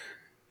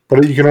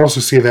 but you can also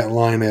see that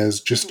line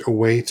as just a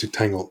way to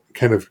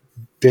kind of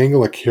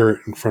dangle a carrot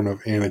in front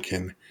of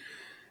Anakin,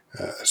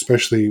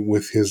 especially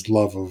with his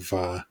love of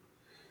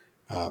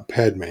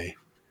Padme.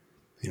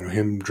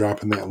 Him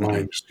dropping that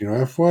line, just,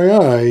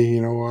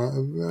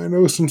 FYI, I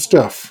know some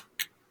stuff,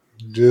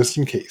 just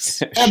in case.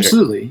 Sure.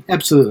 Absolutely. I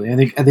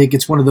think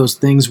it's one of those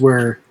things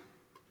where,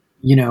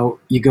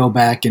 you go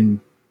back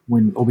and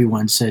when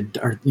Obi-Wan said,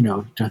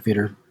 Darth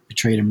Vader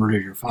betrayed and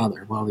murdered your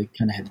father. Well, they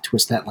kind of had to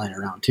twist that line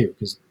around too,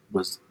 because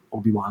was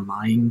Obi-Wan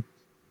lying?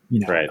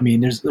 Right. I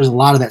mean, there's a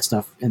lot of that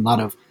stuff, and a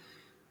lot of,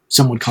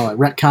 some would call it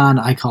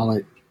retcon. I call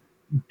it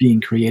being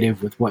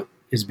creative with what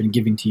has been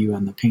given to you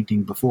on the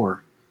painting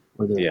before,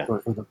 or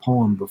the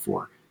poem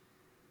before.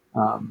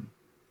 Now,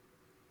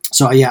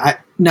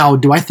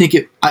 do I think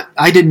it?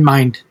 I didn't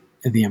mind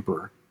the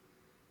Emperor.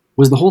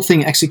 Was the whole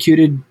thing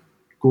executed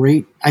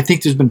great? I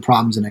think there's been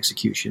problems in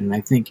execution, and I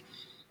think,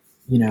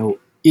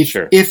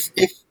 if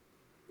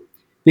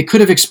they could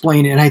have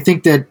explained it, and I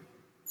think that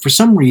for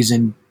some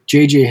reason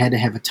JJ had to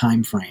have a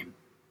time frame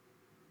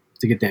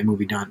to get that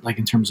movie done, like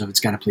in terms of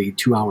it's got to play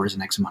 2 hours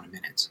and X amount of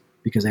minutes,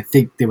 because I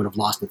think they would have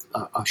lost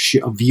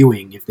a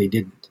viewing if they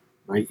didn't.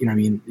 Right? You know what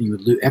I mean? You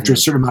would after a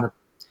certain amount of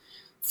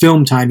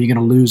film time, you're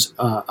going to lose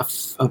a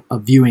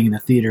viewing in the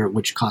theater,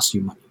 which costs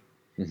you money.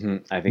 Mm-hmm.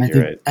 I think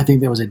you're right. I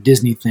think that was a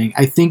Disney thing.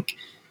 I think,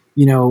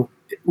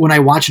 when I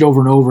watch it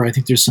over and over, I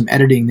think there's some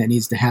editing that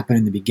needs to happen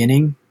in the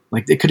beginning.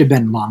 Like, it could have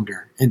been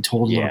longer and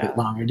told a little bit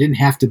longer. It didn't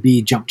have to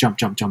be jump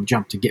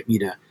to get me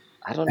to.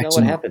 I don't know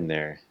what happened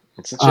there.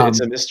 It's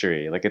a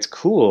mystery. Like, it's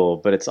cool,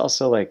 but it's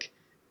also like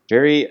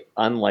very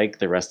unlike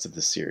the rest of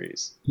the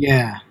series.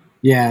 Yeah,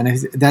 and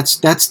that's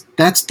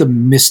the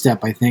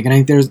misstep, I think. And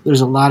I think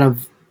there's a lot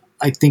of,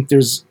 I think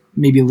there's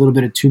maybe a little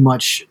bit of too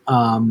much.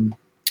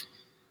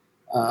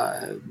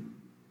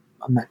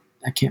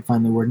 I can't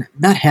find the word.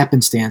 Not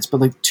happenstance,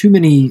 but like too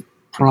many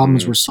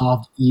problems were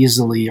solved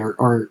easily,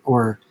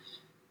 or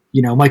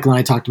Michael and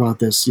I talked about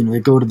this. They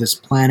go to this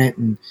planet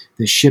and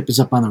the ship is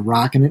up on the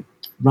rock and it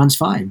runs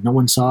fine. No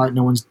one saw it.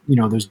 No one's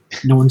no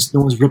one's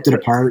ripped it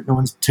apart. No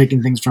one's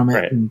taken things from it.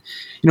 Right. And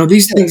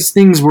these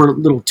things were a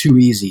little too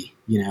easy.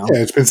 Yeah,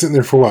 it's been sitting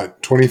there for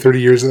what, 20,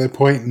 30 years at that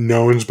point.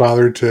 No one's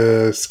bothered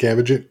to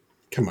scavenge it.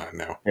 Come on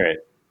now.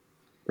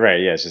 Right.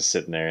 Yeah, it's just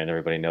sitting there, and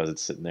everybody knows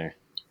it's sitting there.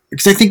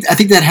 Because I think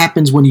that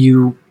happens when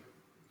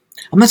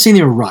I'm not saying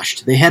they were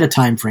rushed. They had a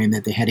time frame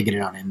that they had to get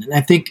it out in, and I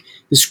think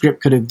the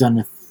script could have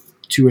done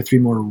 2 or 3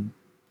 more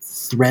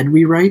thread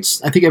rewrites.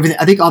 I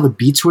think all the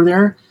beats were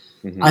there.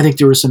 Mm-hmm. I think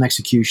there was some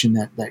execution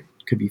that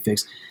could be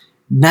fixed.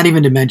 Not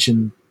even to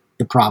mention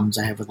the problems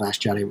I have with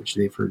Last Jedi, which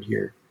they've heard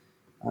here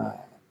a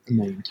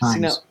million times. See,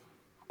 now,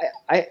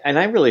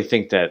 I really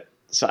think that.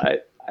 So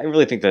I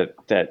really think that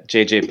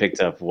JJ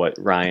picked up what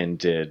Ryan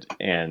did,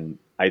 and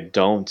I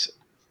don't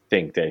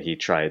think that he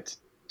tried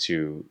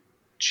to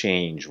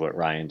change what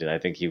Ryan did. I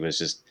think he was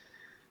just.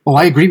 Oh,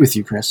 I agree with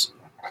you, Chris.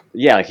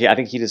 Yeah, I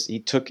think he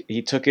took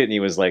it and he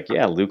was like,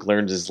 yeah, Luke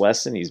learned his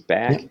lesson. He's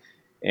back,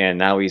 and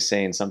now he's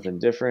saying something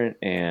different.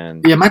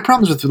 And my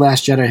problems with The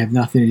Last Jedi have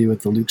nothing to do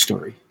with the Luke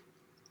story.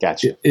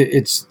 Gotcha.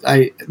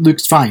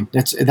 Luke's fine.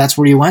 That's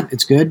where he went.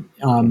 It's good.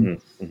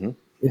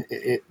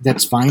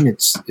 That's fine.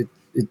 It's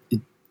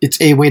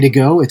a way to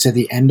go. It's at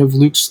the end of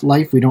Luke's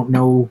life. We don't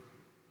know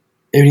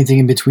anything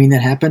in between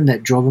that happened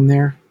that drove him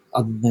there,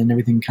 other than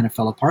everything kind of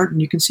fell apart.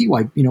 And you can see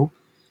why,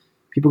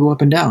 people go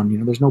up and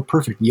down. There's no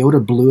perfect.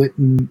 Yoda blew it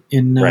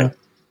in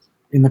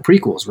the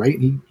prequels, right?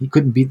 He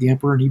couldn't beat the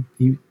Emperor, and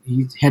he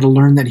had to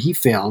learn that he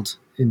failed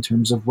in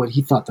terms of what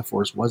he thought the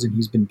Force was, and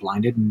he's been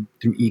blinded and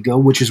through ego,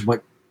 which is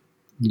what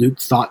Luke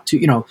thought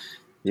too.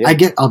 I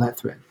get all that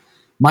thread.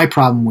 My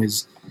problem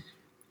was,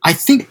 I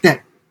think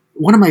that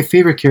one of my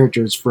favorite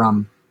characters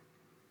from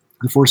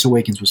The Force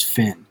Awakens was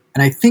Finn.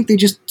 And I think they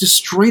just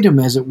destroyed him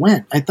as it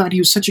went. I thought he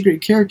was such a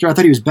great character. I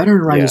thought he was better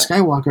than Rise of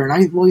Skywalker. And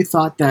I really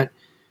thought that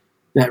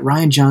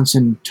Rian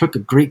Johnson took a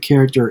great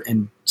character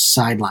and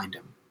sidelined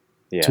him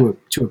to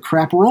a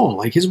crap role.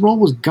 Like, his role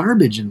was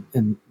garbage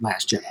in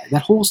Last Jedi.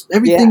 That whole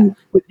everything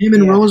with him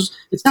and Rose.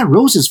 It's not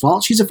Rose's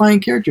fault. She's a fine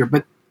character,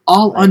 but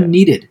all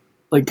unneeded.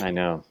 Like, I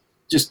know,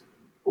 just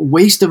a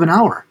waste of an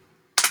hour.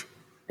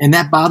 And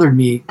that bothered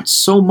me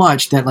so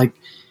much that, like,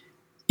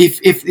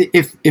 if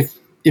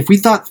we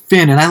thought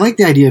Finn, and I like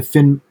the idea of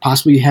Finn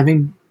possibly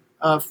having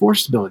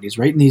Force abilities,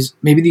 right? And these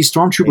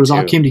stormtroopers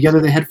all came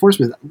together. They had Force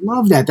abilities. I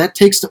love that.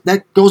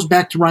 That goes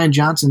back to Rian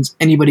Johnson's.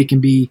 Anybody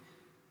can be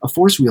a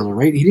Force wielder,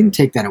 right? He didn't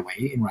take that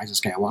away in Rise of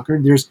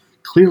Skywalker. There's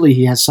clearly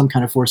he has some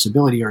kind of Force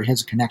ability, or he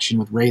has a connection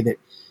with Rey that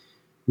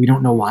we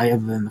don't know why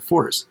other than the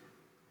Force.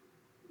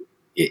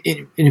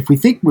 And if we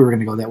think we were going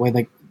to go that way,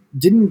 like,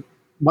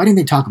 why didn't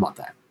they talk about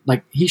that?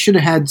 Like, he should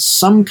have had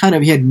some kind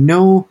of, he had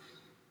no,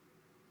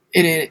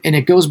 and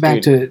it goes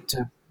back to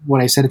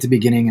what I said at the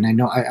beginning, and I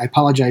know I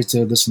apologize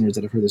to listeners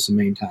that have heard this a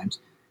million times.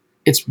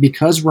 It's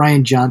because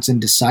Rian Johnson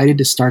decided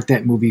to start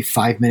that movie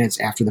 5 minutes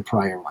after the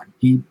prior one.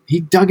 He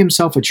dug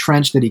himself a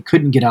trench that he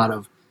couldn't get out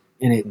of,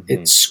 and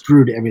it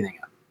screwed everything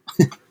up.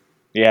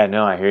 Yeah,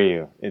 no, I hear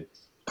you.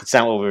 It's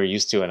not what we were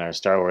used to in our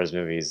Star Wars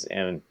movies,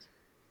 and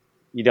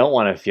you don't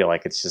want to feel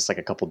like it's just like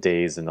a couple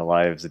days in the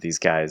lives of these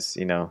guys.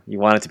 You know, you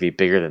want it to be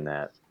bigger than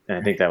that, and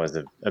I think that was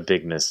a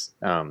big miss.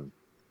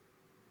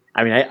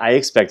 I mean, I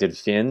expected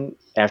Finn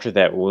after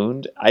that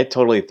wound. I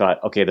totally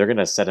thought, okay, they're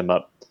gonna set him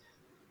up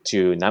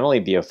to not only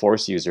be a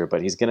Force user,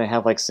 but he's gonna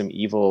have like some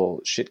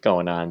evil shit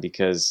going on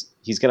because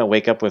he's gonna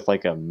wake up with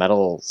like a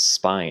metal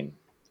spine,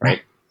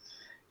 right?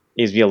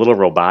 He's be a little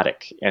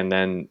robotic, and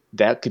then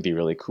that could be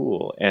really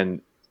cool.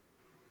 And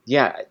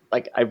yeah,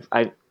 like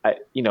I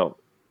you know,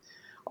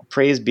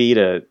 praise be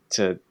to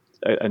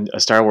a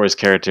Star Wars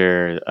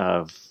character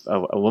of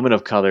a woman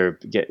of color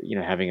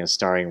having a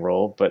starring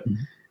role, but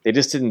they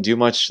just didn't do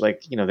much.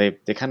 Like, you know,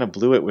 they kind of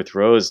blew it with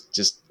Rose,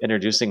 just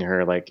introducing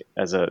her like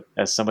as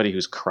somebody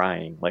who's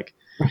crying. Like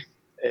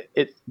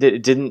it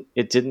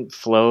didn't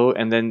flow.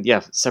 And then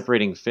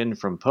separating Finn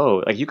from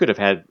Poe, like you could have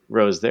had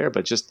Rose there,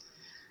 but just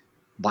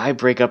why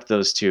break up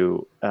those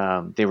two?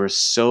 They were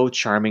so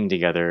charming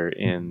together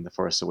in The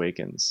Force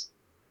Awakens.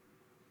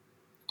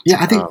 Yeah,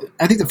 I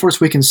think The Force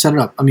Awakens set it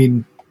up. I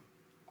mean,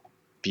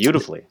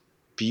 beautifully.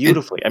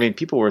 I mean,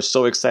 people were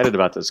so excited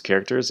about those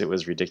characters; it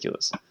was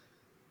ridiculous.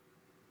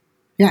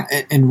 Yeah,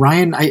 and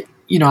Ryan, I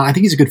think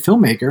he's a good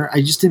filmmaker.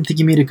 I just didn't think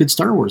he made a good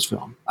Star Wars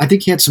film. I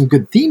think he had some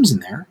good themes in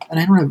there, and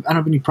I don't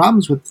have any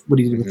problems with what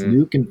he did with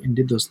Luke and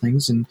did those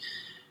things. And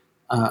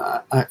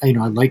I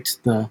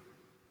liked the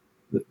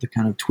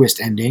kind of twist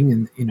ending,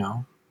 and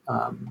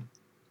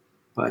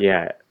but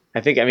yeah,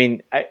 I think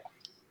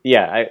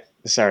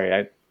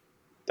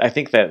I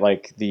think that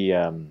like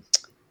the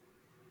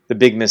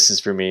big misses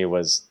for me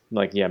was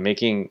like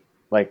making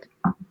like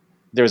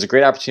there was a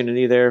great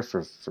opportunity there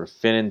for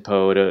Finn and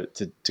Poe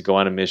to go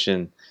on a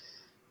mission.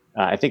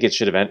 I think it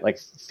should have been like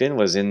Finn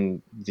was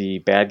in the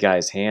bad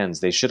guy's hands.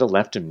 They should have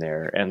left him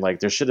there, and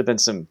like there should have been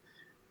some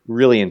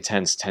really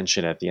intense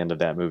tension at the end of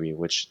that movie,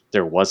 which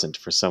there wasn't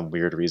for some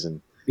weird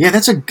reason. Yeah,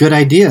 that's a good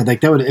idea. Like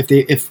that would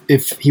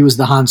if he was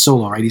the Han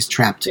Solo, right? He's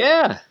trapped.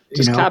 Yeah,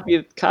 just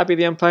copy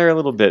the Empire a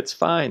little bit. It's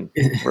fine.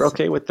 We're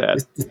okay with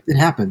that. It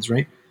happens,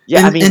 right?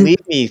 Yeah,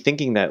 leave me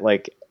thinking that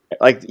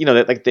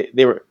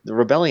they were, the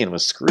rebellion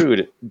was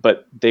screwed,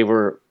 but they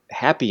were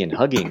happy and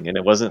hugging, and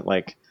it wasn't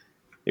like,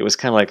 it was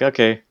kind of like,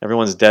 okay,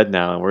 everyone's dead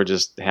now, and we're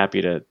just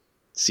happy to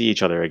see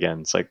each other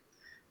again. It's like,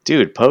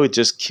 dude, Poe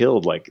just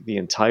killed like the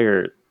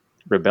entire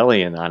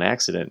rebellion on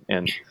accident,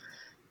 and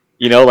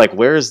like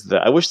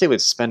I wish they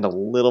would spend a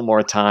little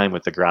more time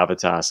with the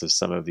gravitas of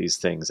some of these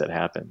things that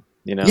happen.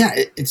 Yeah,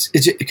 it's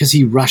because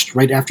he rushed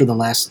right after the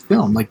last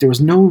film. Like there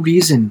was no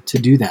reason to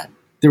do that.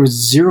 There was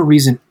zero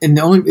reason, and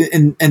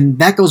and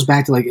that goes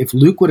back to like if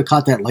Luke would have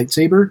caught that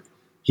lightsaber,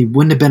 he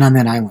wouldn't have been on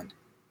that island.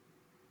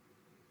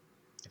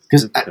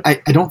 Because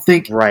I don't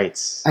think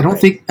I don't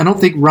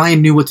think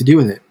Ryan knew what to do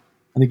with it.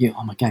 I think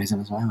oh my god, he's on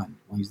this island.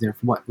 Well, he's there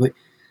for what? Like,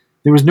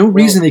 there was no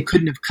reason they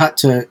couldn't have cut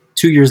to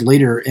 2 years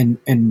later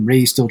and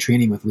Rey's still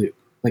training with Luke.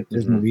 Like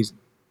there's no reason.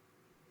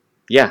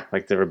 Yeah,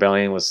 like the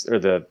rebellion or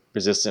the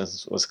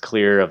resistance was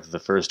clear of the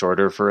First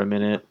Order for a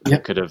minute.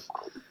 Yep.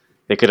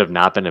 They could have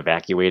not been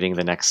evacuating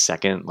the next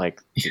second.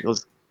 Like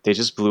they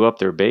just blew up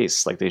their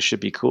base. Like they should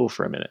be cool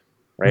for a minute,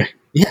 right?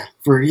 Yeah,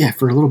 for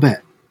a little bit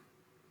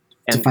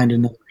to find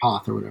another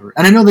Hoth or whatever.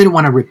 And I know they don't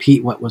want to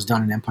repeat what was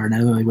done in Empire. And I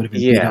know they would have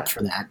been beat up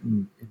for that.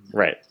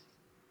 Right.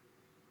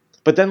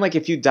 But then, like,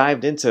 if you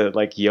dived into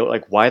like Yoda,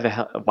 like why the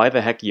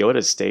heck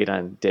Yoda stayed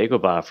on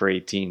Dagobah for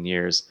 18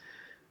 years,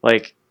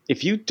 like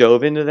if you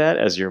dove into that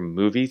as your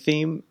movie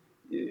theme,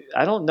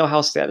 I don't know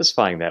how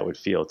satisfying that would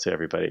feel to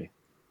everybody.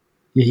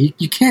 Yeah,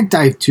 you can't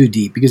dive too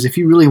deep, because if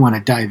you really want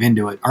to dive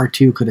into it,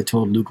 R2 could have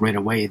told Luke right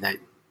away that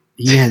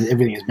he had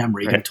everything in his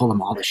memory. He could have told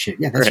him all this shit.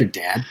 Yeah, that's your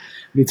dad.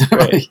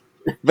 Right.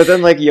 But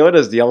then, like,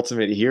 Yoda's the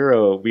ultimate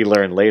hero, we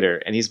learn later,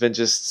 and he's been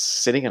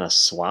just sitting in a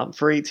swamp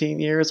for 18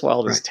 years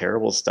while this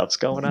terrible stuff's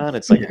going on.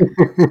 It's like,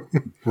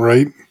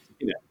 right?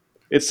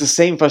 It's the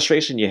same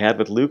frustration you had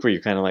with Luke, where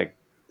you're kind of like,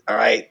 all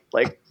right,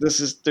 like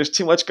there's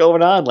too much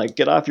going on. Like,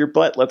 get off your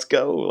butt, let's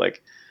go.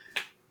 Like,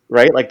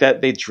 right? Like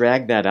that, they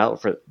drag that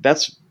out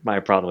that's my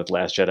problem with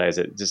Last Jedi,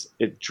 is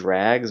it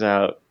drags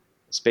out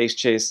space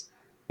chase,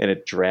 and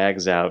it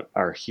drags out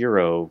our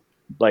hero,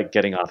 like,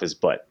 getting off his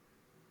butt.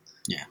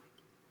 Yeah.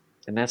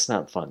 And that's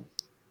not fun.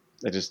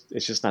 It's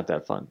just not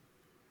that fun.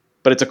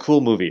 But it's a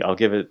cool movie. I'll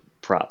give it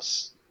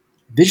props.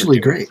 Visually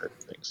great.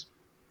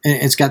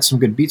 And it's got some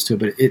good beats to it,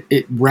 but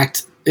it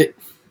wrecked it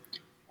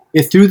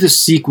threw the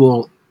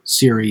sequel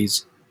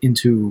series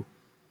into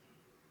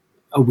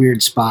a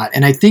weird spot.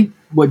 And I think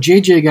what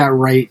JJ got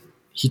right,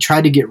 he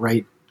tried to get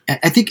right.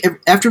 I think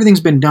after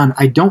everything's been done,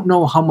 I don't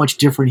know how much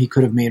different he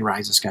could have made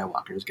Rise of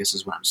Skywalker, I guess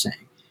is what I'm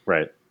saying.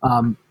 Right.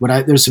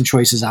 There's some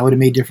choices I would have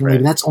made differently,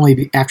 Right. but that's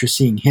only after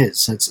seeing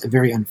his. That's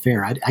very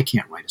unfair. I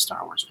can't write a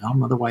Star Wars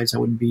film. Otherwise, I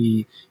wouldn't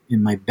be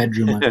in my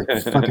bedroom with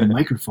a fucking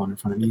microphone in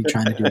front of me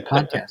trying to do a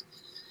podcast.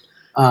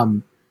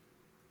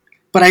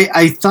 But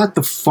I thought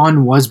the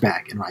fun was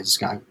back in Rise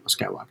of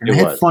Skywalker. And I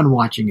had fun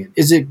watching it.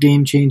 Is it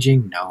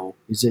game-changing? No.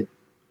 Is it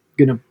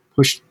going to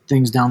push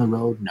things down the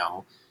road?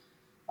 No.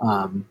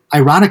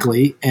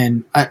 Ironically,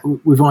 and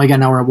we've only got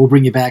an hour, we'll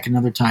bring you back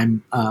another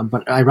time,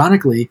 but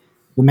ironically,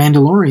 The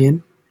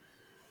Mandalorian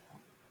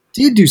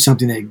did do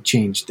something that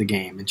changed the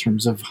game in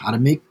terms of how to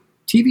make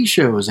TV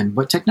shows and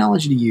what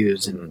technology to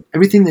use and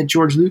everything that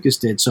George Lucas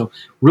did. So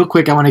real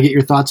quick, I want to get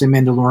your thoughts on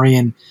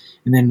Mandalorian,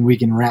 and then we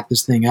can wrap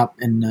this thing up,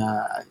 and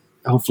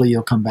hopefully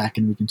you'll come back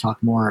and we can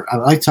talk more. I'd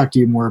like to talk to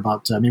you more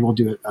about, maybe we'll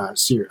do an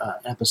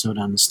episode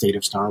on the state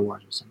of Star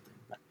Wars or something.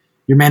 But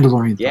your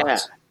Mandalorian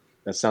thoughts. Yeah,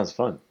 that sounds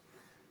fun.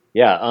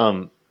 Yeah,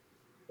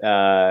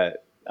 I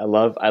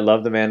love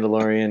The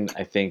Mandalorian.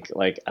 I think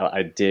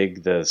I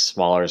dig the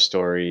smaller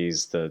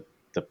stories, the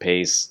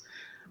pace.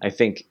 I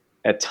think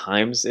at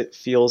times it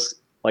feels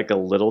like a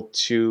little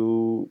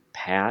too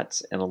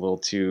pat and a little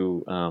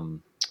too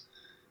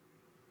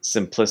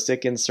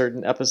simplistic in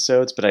certain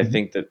episodes, but I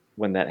think that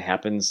when that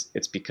happens,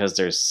 it's because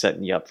they're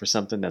setting you up for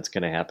something that's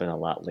going to happen a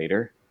lot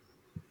later.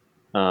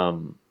 I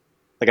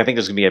think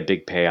there's going to be a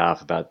big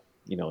payoff about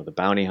the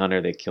bounty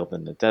hunter they killed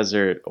in the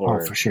desert,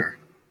 or for sure,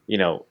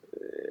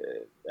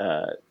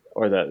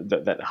 or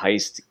that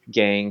heist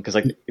gang. Because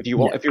if you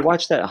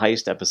watch that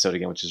heist episode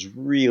again, which is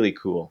really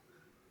cool,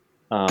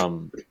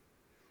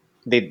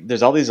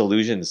 there's all these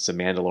allusions to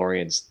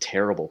Mandalorian's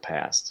terrible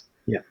past.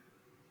 Yeah,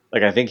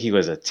 I think he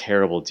was a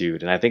terrible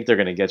dude, and I think they're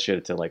gonna get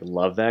you to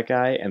love that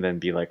guy, and then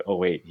be like, oh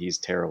wait, he's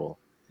terrible.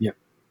 Yep.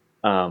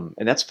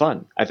 And that's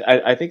fun.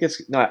 I think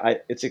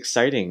it's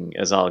exciting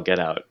as all get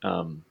out.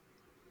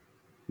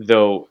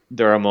 Though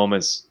there are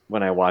moments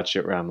when I watch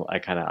it where I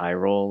kind of eye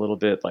roll a little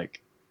bit,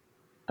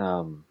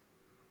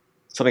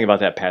 something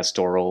about that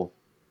pastoral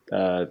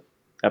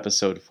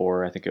episode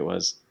 4, I think it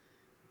was,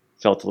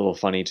 felt a little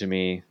funny to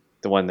me.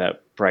 The one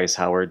that Bryce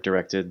Howard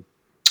directed.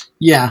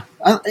 Yeah,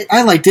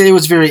 I liked it. It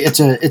was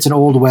it's an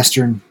old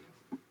Western.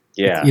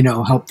 Yeah,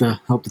 help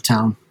the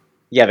town.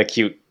 Yeah, the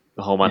cute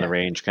home on the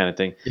range kind of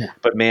thing. Yeah,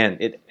 but man,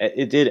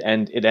 it did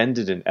end. It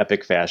ended in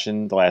epic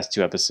fashion. The last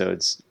 2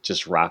 episodes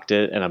just rocked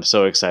it, and I'm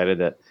so excited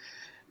that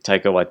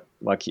Taika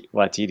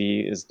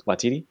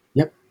Waititi.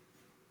 Yep.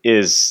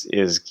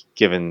 Is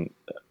given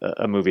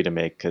a movie to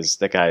make, because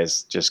that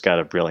guy's just got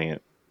a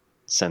brilliant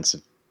sense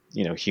of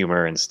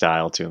humor and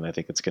style to him. I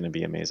think it's going to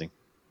be amazing.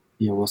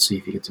 Yeah, we'll see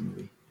if he gets a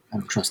movie. I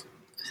don't trust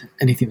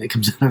anything that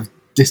comes out of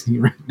Disney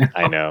right now.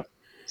 I know,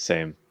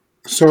 same.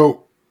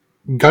 So,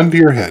 gun to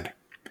your head.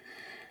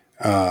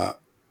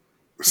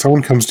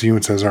 Someone comes to you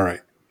and says, "All right,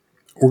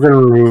 we're going to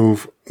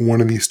remove one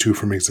of these 2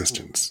 from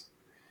existence."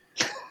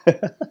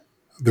 The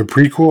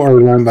prequel, or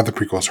not the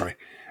prequel, sorry,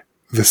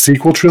 the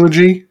sequel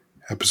trilogy,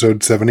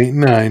 episode 7, 8, and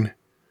 9,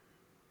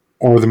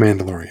 or The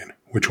Mandalorian.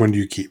 Which one do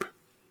you keep?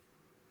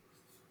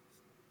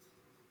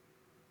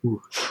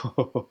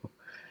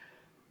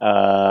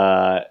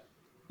 The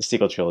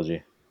sequel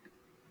trilogy.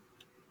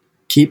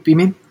 Keep, you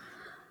mean?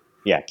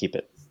 Yeah, keep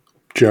it.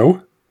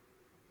 Joe?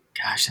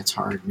 Gosh, that's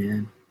hard,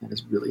 man. That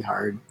is really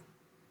hard.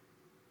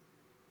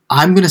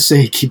 I'm going to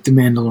say keep The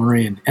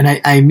Mandalorian. And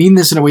I mean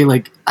this in a way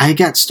I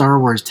got Star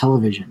Wars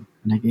television,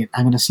 and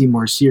I'm going to see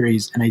more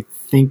series, and I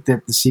think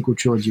that the sequel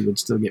trilogy would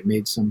still get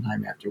made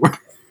sometime afterwards.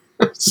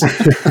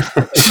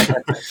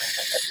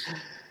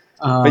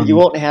 But you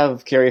won't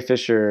have Carrie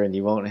Fisher, and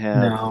you won't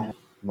have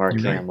Mark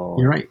Hamill.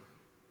 You're right.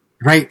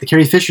 Right, the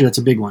Carrie Fisher, that's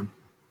a big one.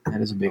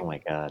 That is a big one. Oh my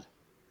God.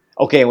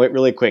 Okay, wait,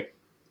 really quick.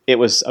 It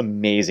was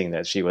amazing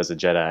that she was a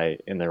Jedi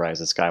in The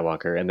Rise of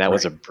Skywalker, and that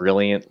was a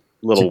brilliant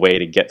little way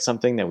to get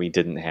something that we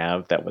didn't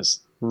have that was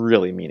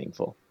really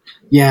meaningful.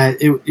 Yeah,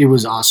 it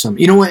was awesome.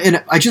 You know what?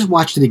 And I just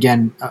watched it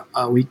again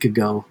a week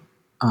ago.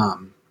 Now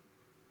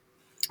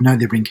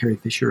they bring Carrie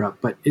Fisher up,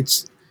 but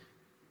it's,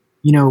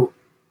 the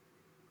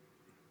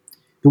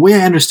way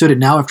I understood it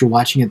now after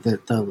watching it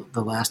the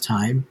last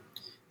time,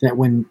 that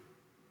when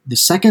the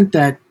second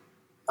that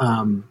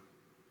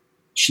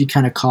she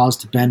kind of calls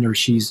to Ben, or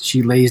she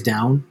lays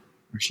down,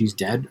 or she's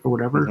dead or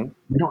whatever.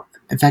 Mm-hmm.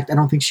 In fact, I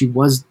don't think she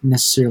was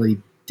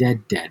necessarily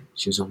dead.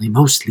 She was only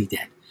mostly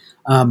dead.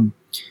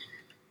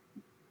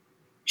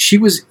 She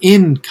was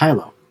in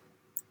Kylo.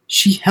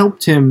 She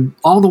helped him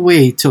all the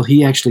way till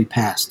he actually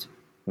passed,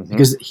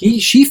 because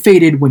she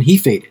faded when he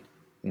faded.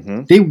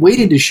 Mm-hmm. They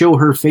waited to show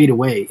her fade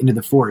away into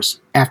the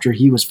Force after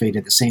he was faded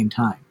at the same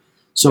time.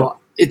 So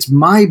it's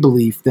my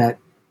belief that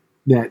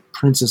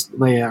Princess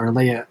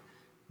Leia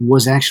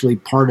was actually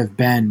part of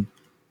Ben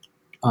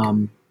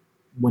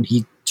when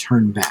he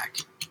turned back.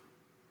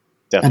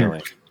 Definitely.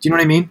 Do you know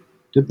what I mean?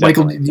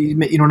 Michael, you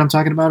know what I'm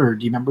talking about, or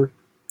do you remember?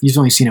 You've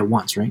only seen it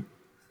once, right?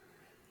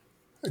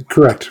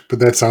 Correct, but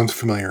that sounds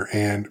familiar,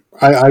 and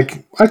I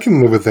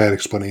can live with that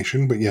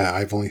explanation. But yeah,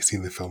 I've only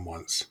seen the film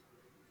once.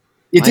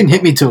 It didn't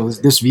hit me till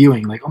this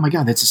viewing. Like, oh my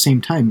god, that's the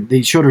same time.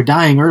 They showed her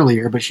dying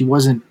earlier, but she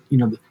wasn't.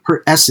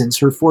 Her essence,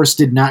 her force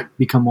did not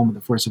become one with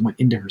the force. It went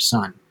into her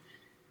son,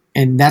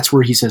 and that's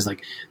where he says,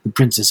 like, the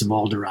princess of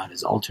Alderaan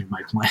has altered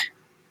my plan.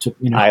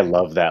 I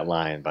love that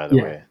line, by the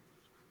Yeah. way.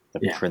 The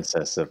Yeah.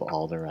 princess of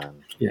Alderaan.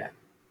 Yeah.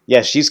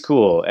 Yeah, she's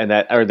cool, and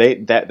that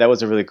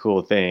was a really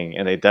cool thing,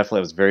 and they definitely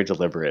was very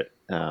deliberate.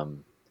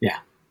 Yeah.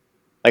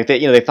 Like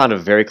they found a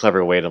very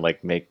clever way to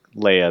like make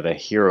Leia the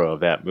hero of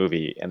that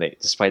movie, and they,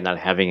 despite not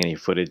having any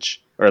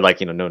footage or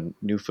no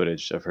new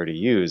footage of her to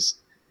use,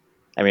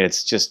 I mean,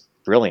 it's just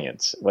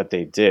brilliant what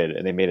they did,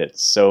 and they made it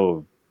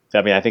so.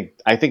 I mean,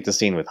 I think the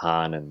scene with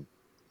Han and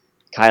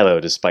Kylo,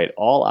 despite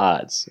all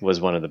odds, was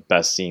one of the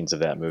best scenes of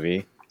that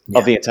movie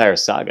of the entire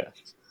saga.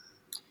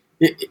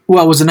 It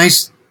was a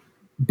nice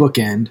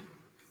bookend.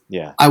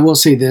 Yeah, I will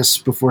say this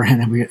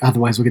beforehand,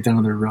 otherwise we'll get down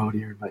another road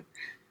here, but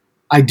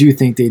I do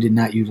think they did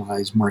not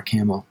utilize Mark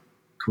Hamill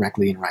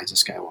correctly in Rise of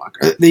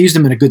Skywalker. They used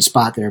him in a good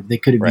spot there, but they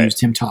could have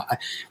used him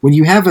when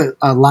you have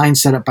a line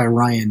set up by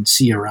Ryan,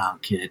 see you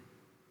around, kid.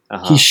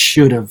 He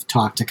should have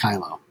talked to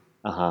Kylo.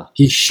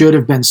 He should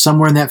have been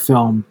somewhere in that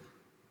film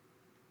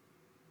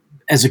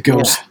as a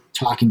ghost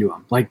talking to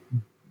him. Like,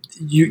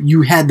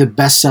 you had the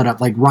best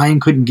setup. Like, Ryan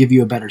couldn't give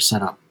you a better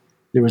setup.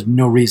 There was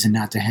no reason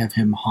not to have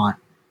him haunt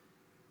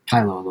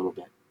Kylo a little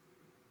bit.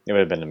 it would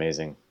have been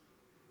amazing.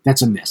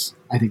 That's a miss.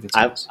 I think that's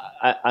a miss.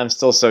 I'm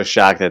still so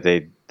shocked that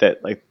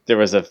there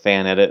was a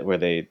fan edit where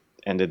they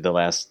ended The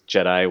Last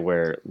Jedi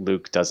where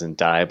Luke doesn't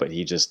die, but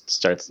he gets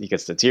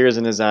the tears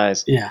in his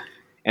eyes. Yeah.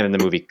 And then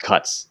the movie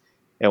cuts.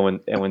 And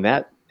when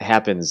that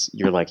happens,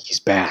 you're like, he's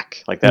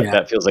back. Like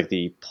that feels like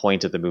the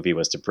point of the movie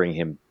was to bring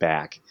him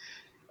back.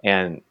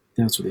 And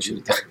that's what they should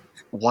have done.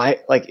 Why,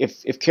 like,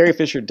 if Carrie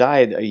Fisher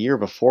died a year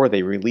before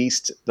they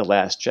released The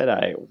Last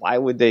Jedi, why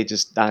would they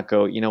just not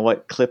go, you know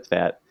what, clip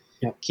that,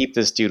 keep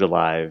this dude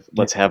alive,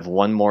 let's have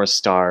one more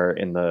star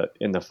in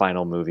the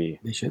final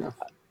movie? They should have.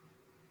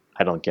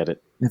 I don't get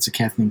it. That's a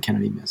Kathleen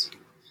Kennedy miss.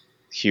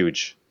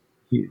 Huge.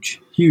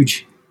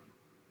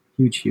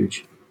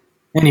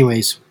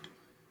 Anyways,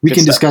 we Good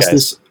can stuff, discuss guys.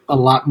 this a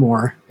lot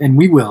more, and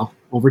we will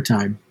over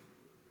time.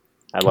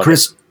 I love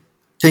Chris, it.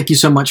 thank you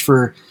so much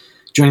for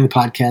joining the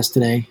podcast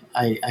today.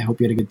 I hope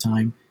you had a good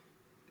time.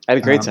 I had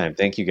a great time.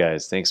 Thank you,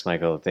 guys. Thanks,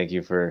 Michael. Thank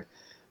you for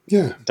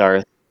Yeah.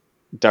 Darth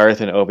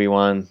and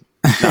Obi-Wan.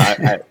 No,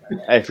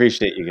 I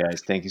appreciate you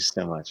guys. Thank you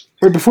so much.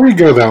 Wait, before you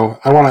go though,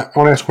 I want to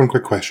ask one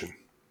quick question.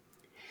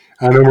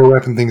 I know we're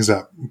wrapping things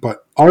up,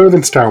 but other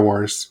than Star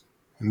Wars,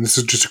 and this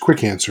is just a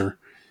quick answer,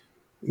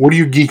 what are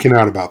you geeking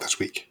out about this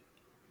week?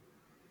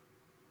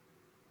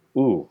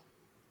 Ooh.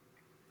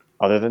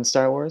 Other than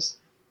Star Wars?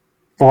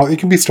 Well, it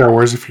can be Star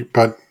Wars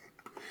but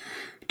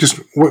just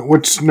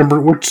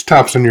what's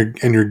tops on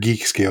your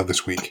geek scale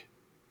this week?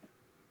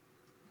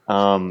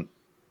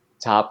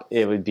 Top,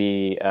 it would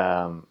be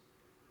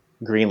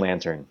Green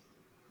Lantern.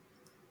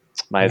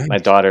 My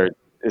Nice. daughter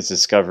is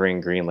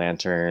discovering Green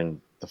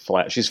Lantern, the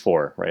Flash. She's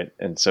 4, right?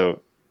 And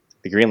so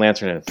the Green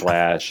Lantern and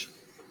Flash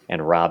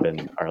and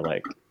Robin are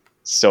like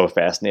so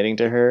fascinating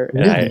to her,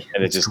 Really? and it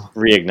That's just cool.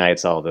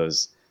 reignites all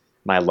those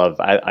my love.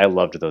 I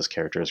loved those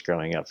characters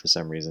growing up for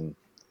some reason.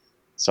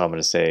 So I'm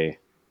going to say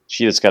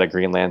she just got a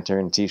Green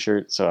Lantern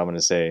T-shirt, so I'm going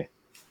to say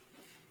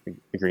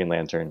the Green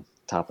Lantern,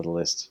 top of the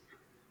list.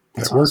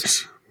 That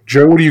works.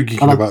 Joe, what are you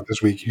geeking about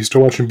this week? You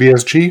still watching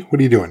BSG? What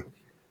are you doing?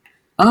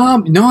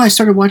 No, I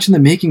started watching the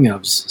making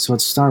ofs, so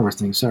it's a Star Wars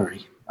thing.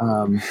 Sorry.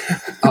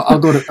 I'll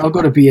go to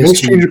BSG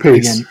Nice change of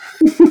pace. again.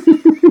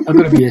 I'll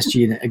go to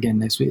BSG again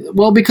next week.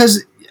 Well,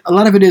 because a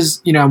lot of it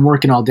is, I'm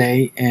working all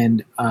day,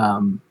 and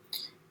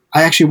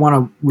I actually want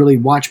to really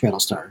watch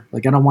Battlestar.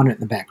 Like, I don't want it in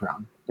the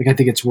background. Like, I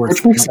think it's worth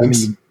Which makes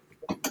sense.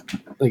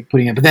 like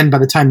putting it. But then by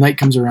the time night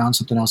comes around,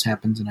 something else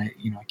happens, and I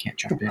can't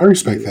jump in. I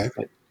respect that.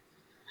 But,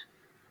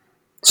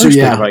 so respect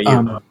yeah, How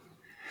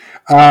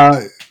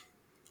about you?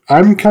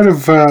 I'm kind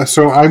of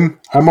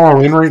I'm all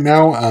in right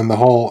now on the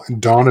whole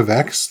Dawn of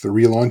X, the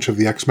relaunch of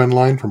the X-Men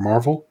line from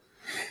Marvel.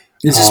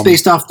 is this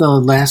based off the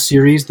last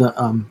series,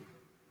 the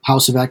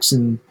House of X,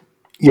 and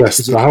Yes,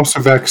 Is the it- House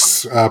of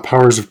X,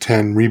 Powers of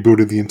 10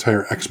 rebooted the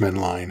entire X-Men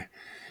line.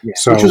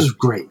 So which was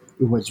great.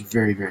 It was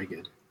very, very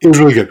good. it was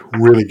really good,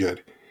 really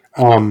good.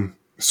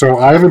 So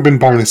I haven't been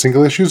buying the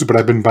single issues, but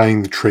I've been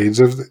buying the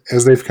trades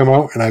as they've come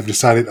out, and I've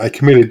decided I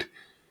committed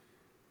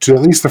to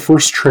at least the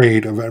first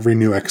trade of every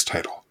new X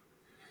title.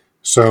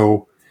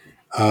 So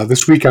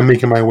this week I'm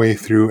making my way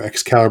through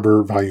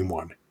Excalibur Volume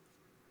 1.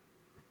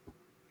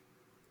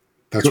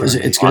 That's Cool. right.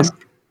 It's good.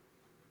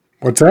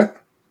 What's that?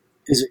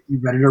 Is it? You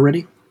read it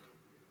already?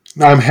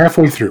 No, I'm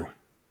halfway through.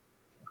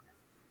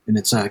 And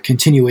it's a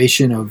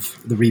continuation of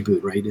the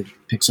reboot, right? It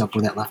picks up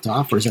where that left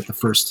off, or is that the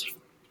first?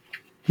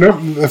 No,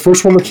 the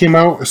first one that came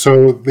out,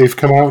 so they've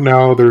come out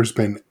now. There's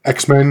been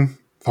X-Men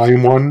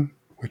Volume 1,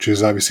 which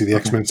is obviously the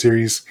X-Men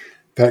series.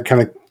 That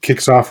kind of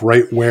kicks off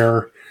right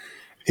where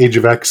Age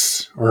of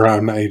X, or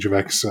not Age of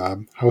X,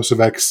 House of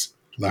X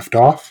left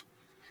off.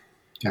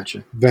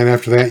 Gotcha. Then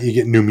after that, you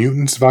get New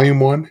Mutants Volume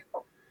 1,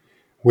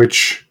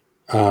 which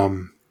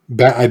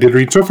that I did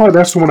read. So far,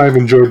 that's the one I've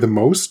enjoyed the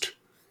most.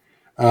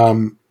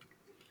 And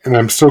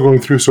I'm still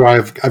going through, so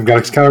I've got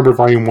Excalibur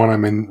Volume 1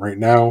 I'm in right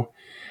now.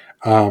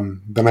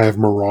 Then I have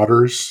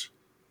Marauders,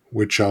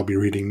 which I'll be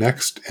reading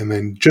next. And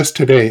then just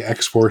today,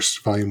 X-Force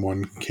Volume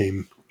 1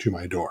 came to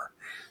my door.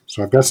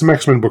 So I've got some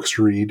X-Men books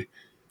to read.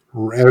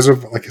 As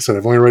of, like I said,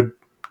 I've only read,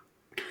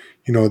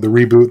 the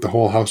reboot, The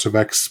Whole House of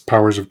X,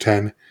 Powers of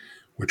 10,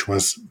 which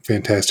was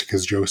fantastic,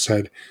 as Joe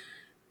said.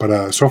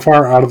 But so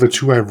far, out of the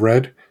two I've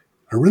read,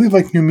 I really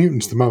like New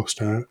Mutants the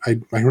most. I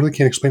really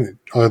can't explain it,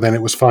 other than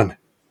it was fun.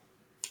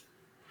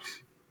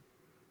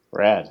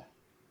 Rad.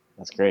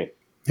 That's great.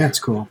 Yeah, it's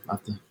cool. I'm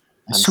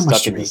so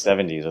stuck in the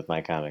 70s with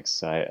my comics,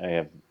 so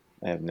I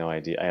have no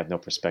idea. I have no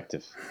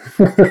perspective.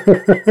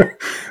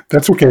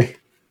 That's okay.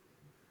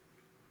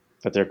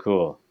 But they're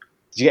cool.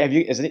 Have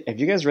you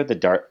guys read the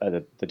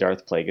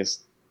Darth Plagueis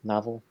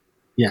novel?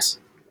 Yes.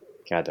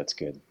 God, that's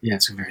good. Yeah,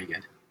 it's very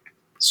good.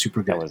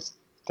 Super good.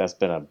 That's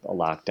been a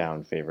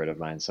lockdown favorite of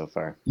mine so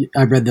far.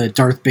 I read the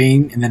Darth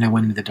Bane, and then I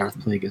went into the Darth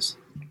Plagueis.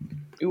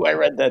 Ooh, I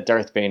read that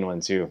Darth Bane one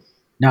too.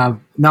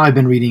 Now I've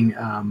been reading.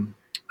 I'm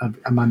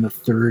on the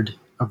third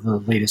of the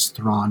latest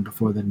Thrawn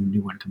before the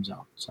new one comes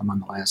out. So I'm on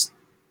the last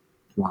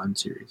Thrawn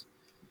series.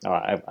 Oh,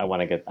 I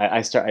want to get.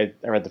 I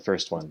read the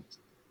first one.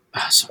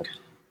 So good.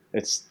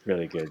 It's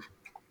really good.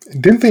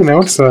 Didn't they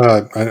announce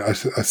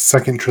a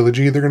second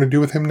trilogy they're going to do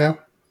with him now?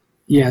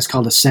 Yeah, it's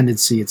called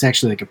Ascendancy. It's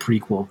actually like a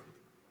prequel.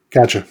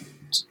 Gotcha.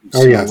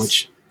 So,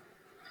 yes.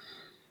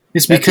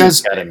 It's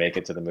because got to make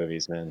it to the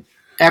movies, man.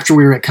 After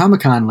we were at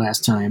Comic-Con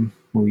last time,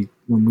 when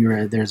we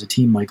were there as a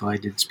team, Michael, I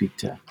did speak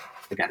to.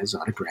 I got his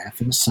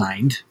autograph and a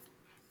signed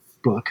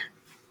book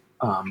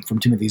from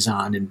Timothy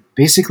Zahn, and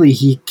basically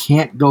he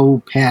can't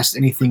go past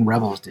anything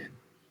Rebels did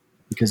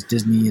because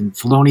Disney and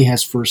Filoni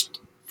has first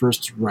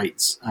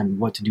rights on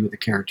what to do with the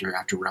character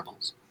after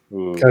Rebels.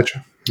 Ooh.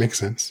 Gotcha. Makes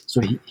sense.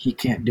 So he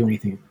can't do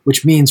anything,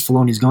 which means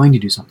Filoni's going to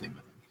do something with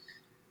him.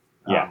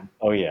 Yeah.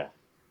 Oh, yeah.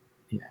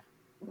 Yeah.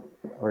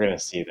 We're going to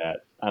see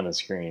that on the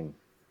screen.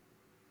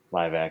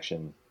 Live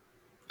action.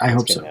 I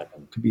hope so.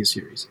 Happen. Could be a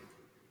series.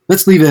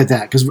 Let's leave it at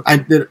that because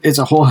it's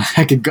a whole.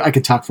 I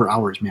could talk for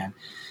hours, man.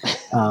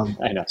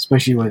 I know,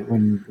 especially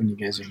when you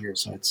guys are here.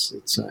 So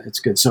it's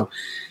good. So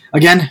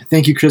again,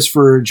 thank you, Chris,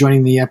 for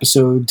joining the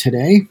episode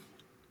today.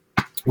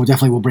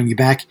 We'll bring you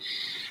back.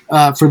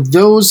 For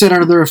those that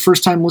are their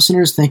first time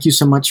listeners, thank you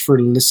so much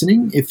for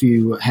listening. If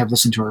you have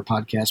listened to our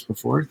podcast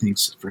before,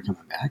 thanks for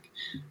coming back.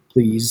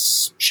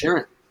 Please share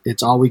it.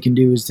 It's all we can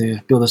do is to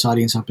build this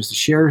audience up is to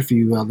share. If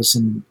you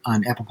listen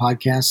on Apple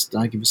Podcasts,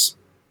 give us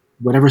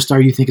whatever star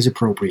you think is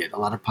appropriate. A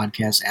lot of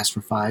podcasts ask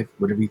for 5.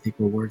 Whatever you think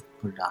we're worth,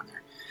 put it on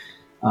there.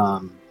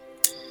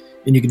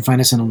 And you can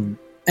find us on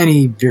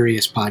any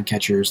various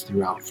podcatchers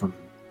throughout, from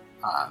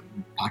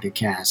Pocket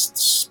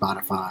Casts,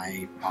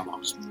 Spotify, all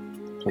those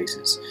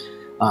places.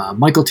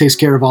 Michael takes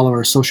care of all of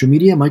our social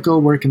media.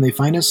 Michael, where can they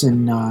find us,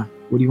 and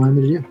what do you want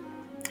them to do?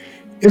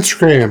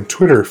 Instagram,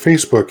 Twitter,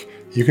 Facebook.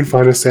 You can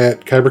find us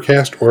at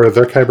Kybercast or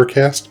The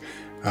Kybercast.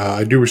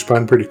 I do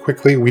respond pretty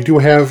quickly. We do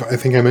have, I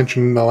think I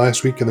mentioned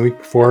last week and the week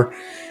before,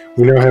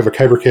 we now have a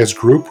Kybercast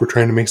group. We're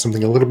trying to make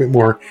something a little bit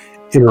more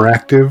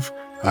interactive.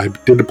 I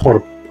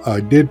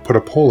did put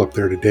a poll up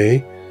there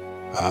today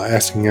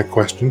asking a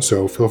question,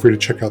 so feel free to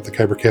check out the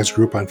Kybercast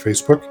group on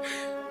Facebook.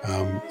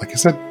 Like I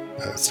said,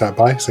 stop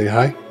by, say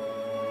hi.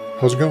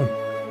 How's it going?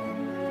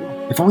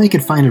 If only I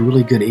could find a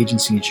really good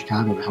agency in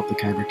Chicago to help the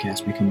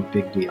Kybercast become a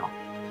big deal.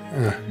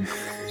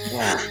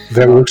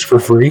 That works for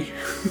free.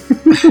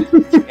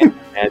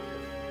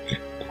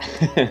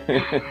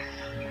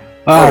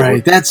 All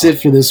right, that's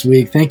it for this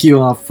week. Thank you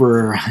all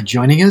for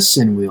joining us,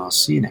 and we'll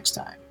see you next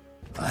time.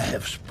 I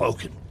have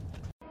spoken.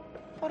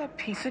 What a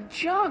piece of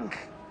junk.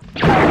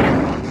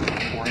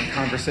 Boring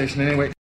conversation anyway.